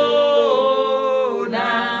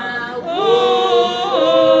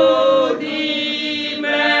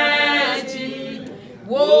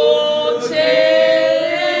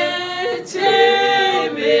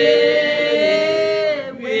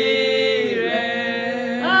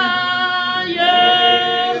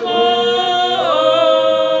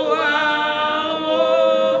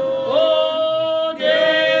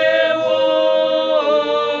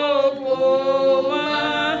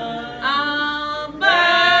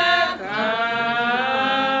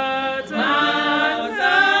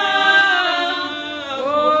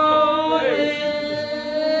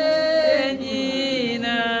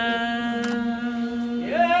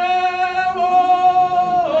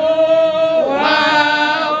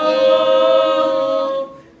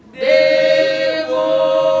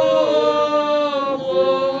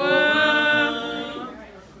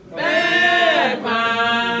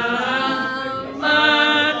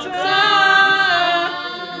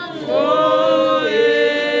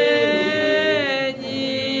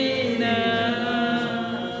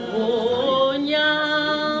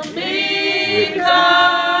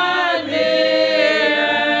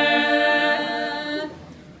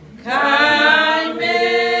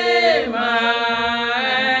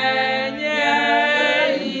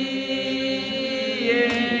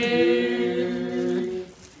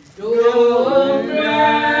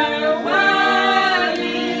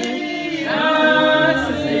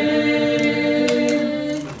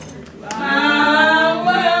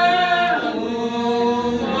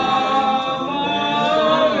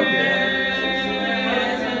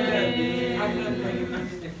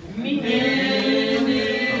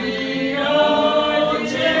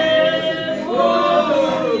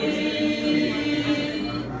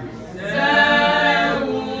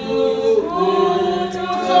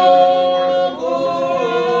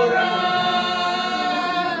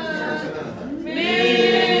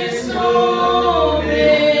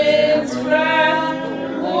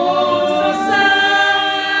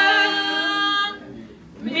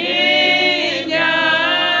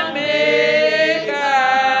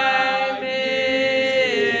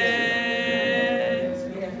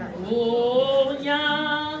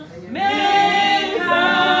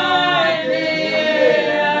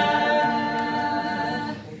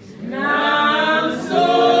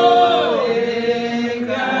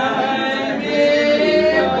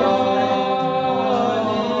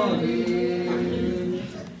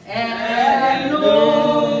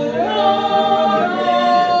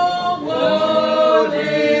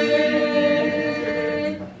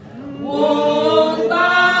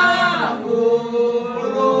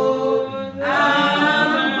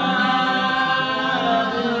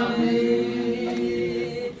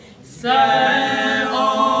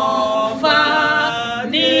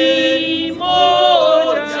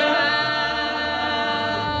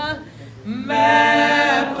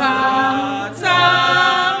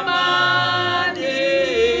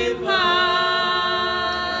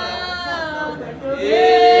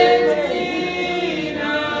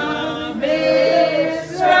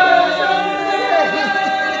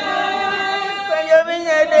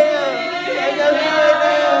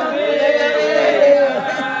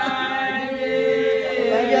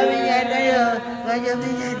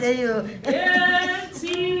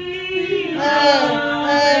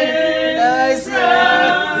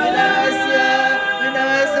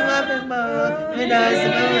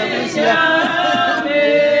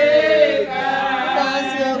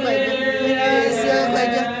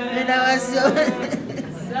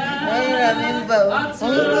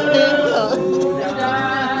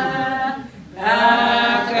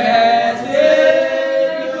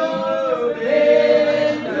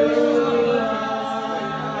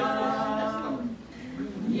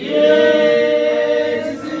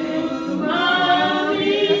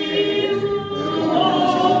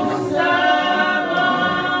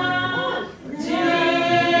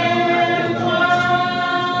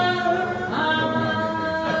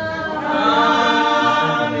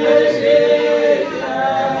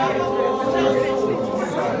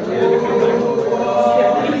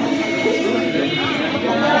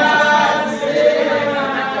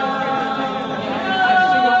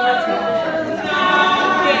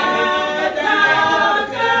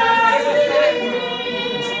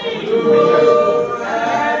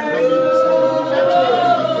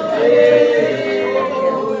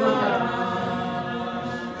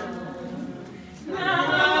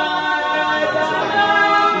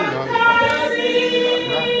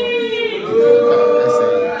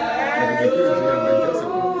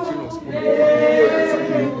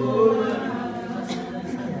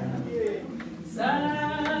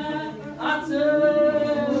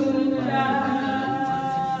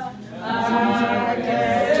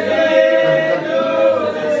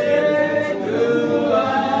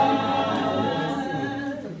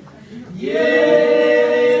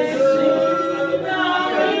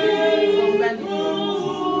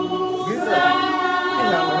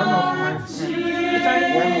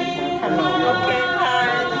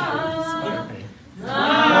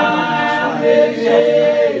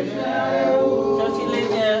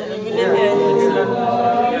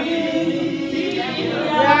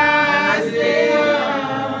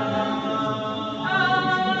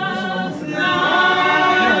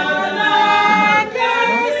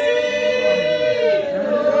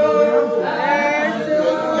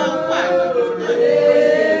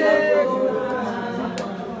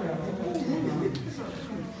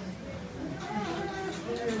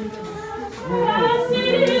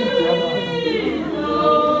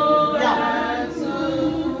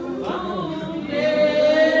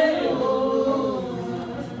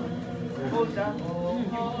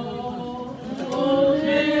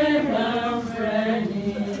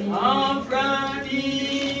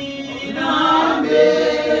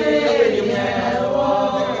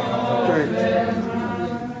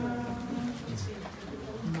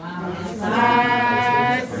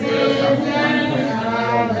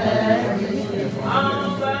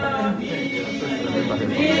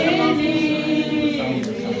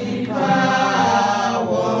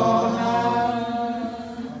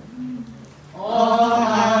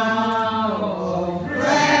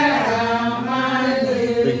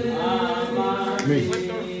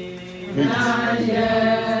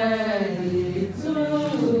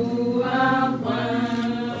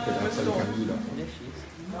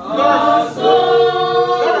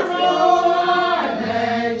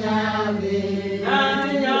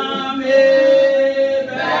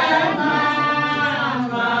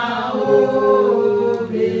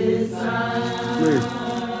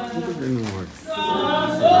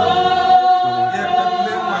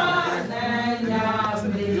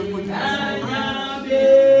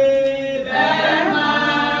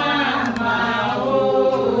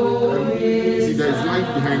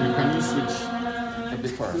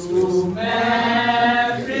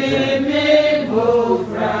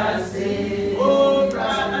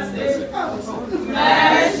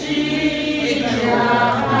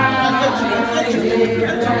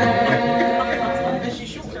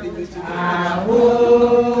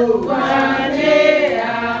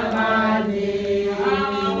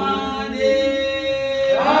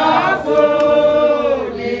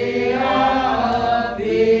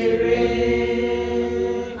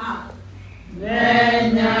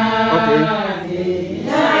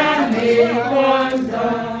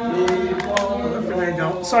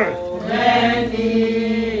Sorry.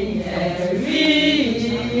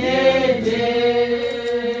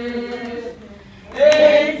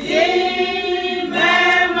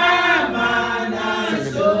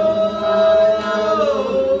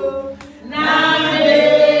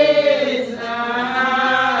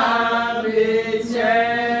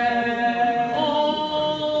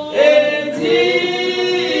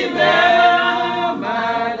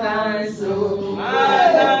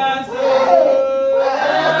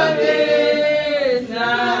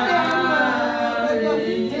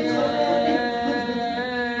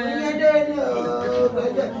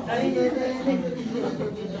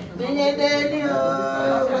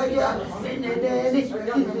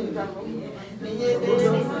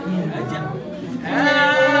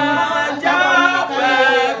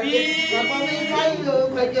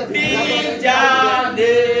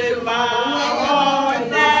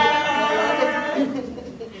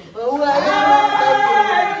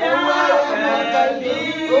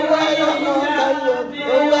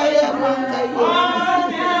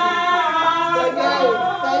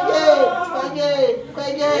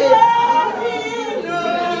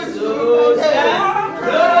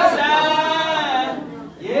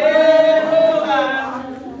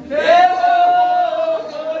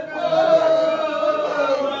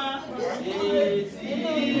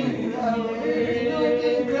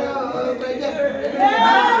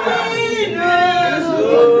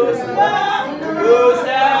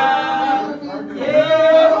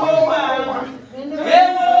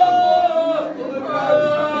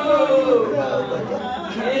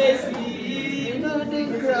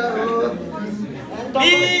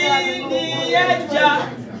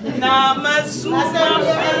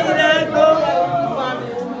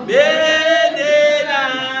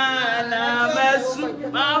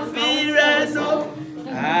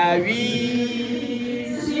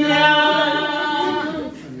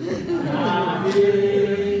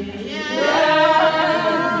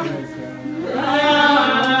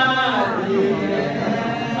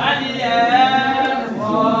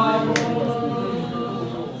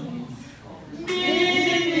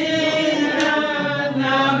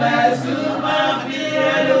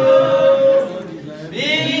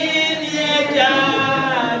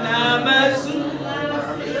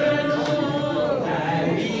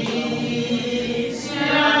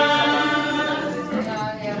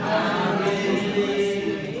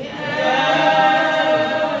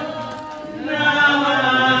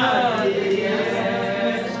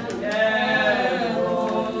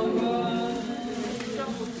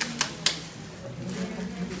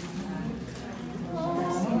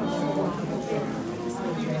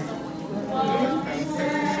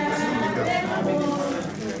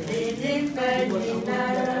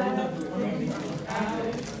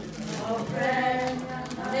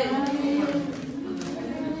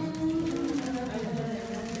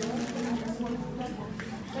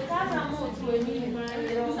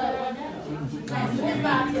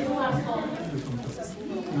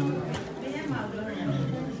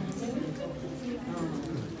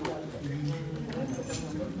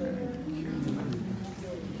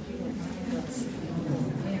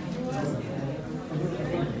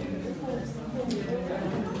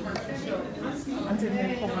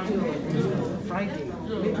 Friday.